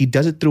 but he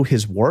does it through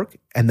his work.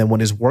 And then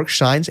when his work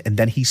shines and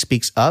then he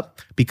speaks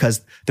up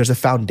because there's a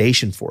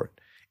foundation for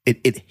it.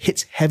 It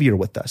hits heavier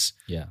with us.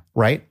 Yeah.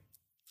 Right?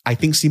 I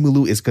think Simu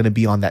Liu is going to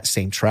be on that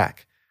same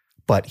track,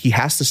 but he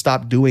has to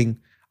stop doing,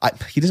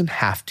 he doesn't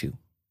have to.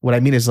 What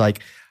I mean is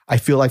like, I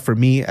feel like for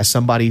me as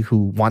somebody who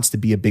wants to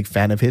be a big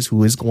fan of his,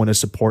 who is going to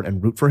support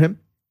and root for him,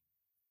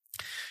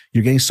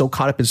 you're getting so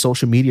caught up in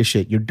social media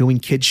shit. You're doing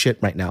kid shit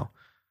right now.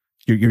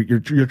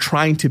 You're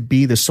trying to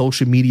be the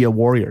social media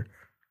warrior.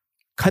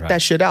 Cut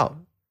that shit out.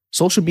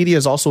 Social media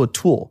is also a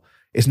tool.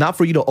 It's not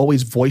for you to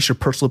always voice your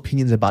personal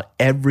opinions about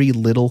every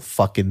little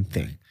fucking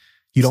thing.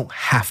 You don't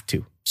have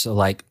to. So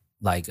like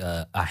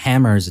a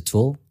hammer is a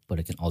tool, but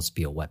it can also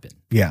be a weapon.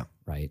 Yeah.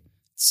 Right.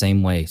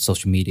 Same way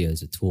social media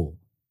is a tool.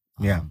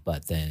 Yeah.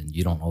 But then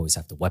you don't always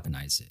have to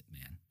weaponize it,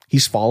 man.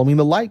 He's following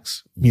the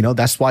likes.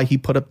 That's why he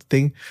put up the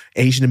thing,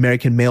 Asian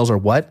American males are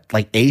what?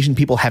 Like Asian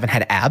people haven't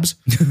had abs?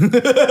 What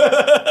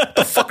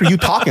the fuck are you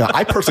talking about?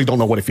 I personally don't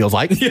know what it feels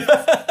like.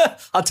 Yeah.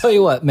 I'll tell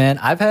you what, man.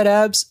 I've had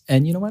abs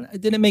and you know what?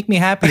 It didn't make me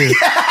happier.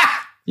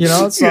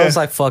 So I was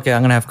like, fuck it,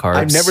 I'm going to have carbs.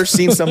 I've never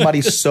seen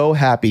somebody so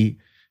happy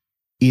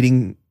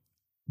eating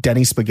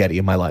Denny's spaghetti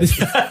in my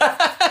life.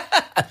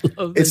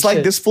 It's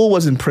like this fool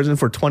was in prison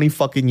for 20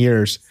 fucking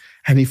years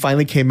and he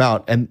finally came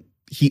out and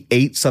he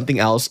ate something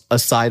else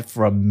aside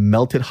from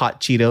melted hot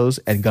Cheetos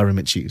and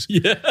government cheese.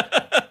 Yeah.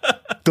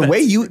 The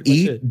way you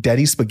eat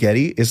Denny's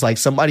spaghetti is like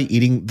somebody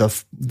eating the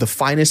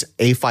finest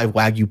A5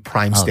 Wagyu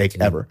prime steak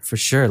ever. For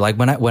sure. Like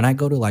when I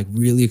go to like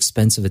really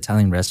expensive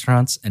Italian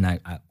restaurants and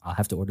I'll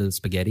have to order the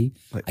spaghetti,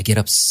 I get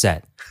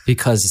upset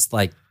because it's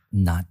like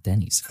not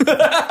Denny's.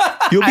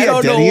 You'll be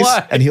at Denny's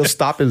and he'll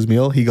stop his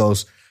meal. He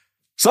goes,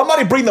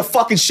 somebody bring the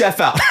fucking chef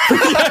out.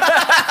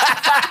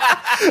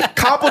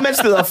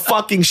 Compliments to the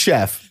fucking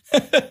chef.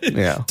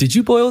 Yeah. Did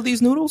you boil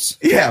these noodles?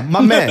 Yeah,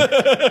 my man.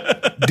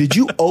 Did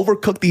you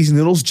overcook these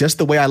noodles just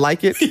the way I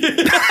like it?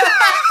 It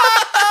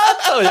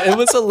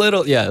was a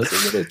little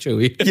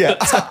chewy. Yeah,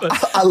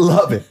 I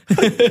love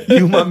it.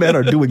 You, my man,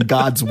 are doing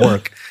God's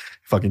work.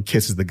 Fucking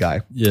kisses the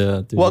guy.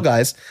 Yeah. Dude. Well,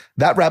 guys,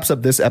 that wraps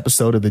up this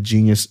episode of the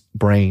Genius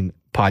Brain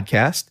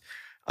podcast.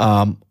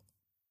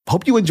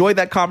 hope you enjoyed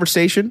that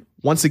conversation.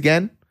 Once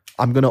again,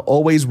 I'm going to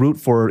always root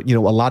for, a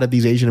lot of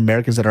these Asian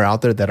Americans that are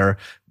out there that are,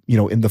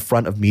 in the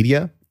front of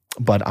media,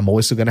 but I'm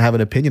always going to have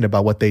an opinion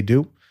about what they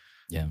do.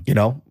 Yeah.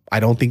 I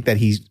don't think that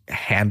he's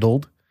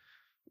handled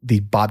the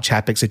Bob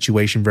Chapek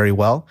situation very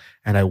well.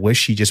 And I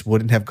wish he just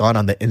wouldn't have gone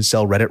on the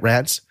incel Reddit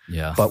rants.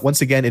 Yeah. But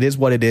once again, it is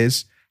what it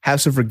is.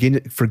 Have some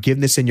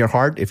forgiveness in your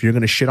heart. If you're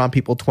going to shit on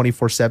people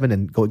 24/7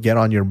 and go get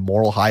on your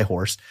moral high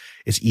horse,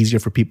 it's easier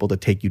for people to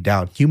take you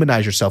down.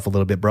 Humanize yourself a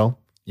little bit, bro.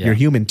 Yeah. You're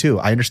human too.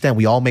 I understand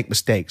we all make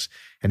mistakes.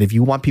 And if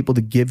you want people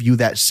to give you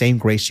that same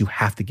grace, you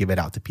have to give it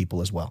out to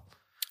people as well.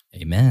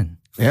 Amen.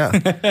 Yeah.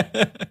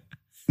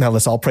 Now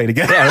let's all pray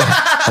together.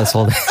 Let's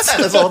hold hands.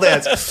 Let's hold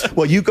hands.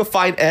 Well, you can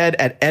find Ed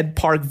at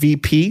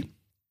EdParkVP.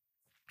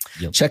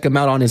 Yep. Check him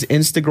out on his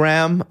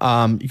Instagram.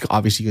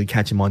 You can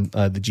catch him on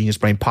the Genius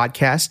Brain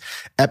podcast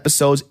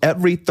episodes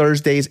every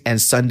Thursdays and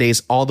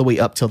Sundays all the way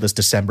up till this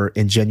December.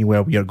 In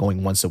January, we are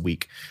going once a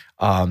week.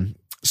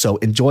 So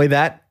enjoy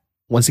that.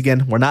 Once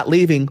again, we're not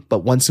leaving, but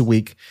once a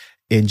week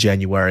in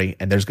January.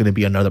 And there's going to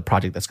be another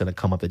project that's going to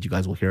come up that you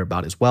guys will hear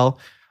about as well.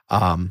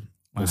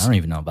 I don't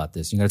even know about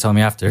this. You got to tell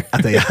me after.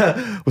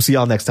 We'll see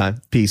y'all next time.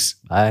 Peace.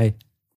 Bye.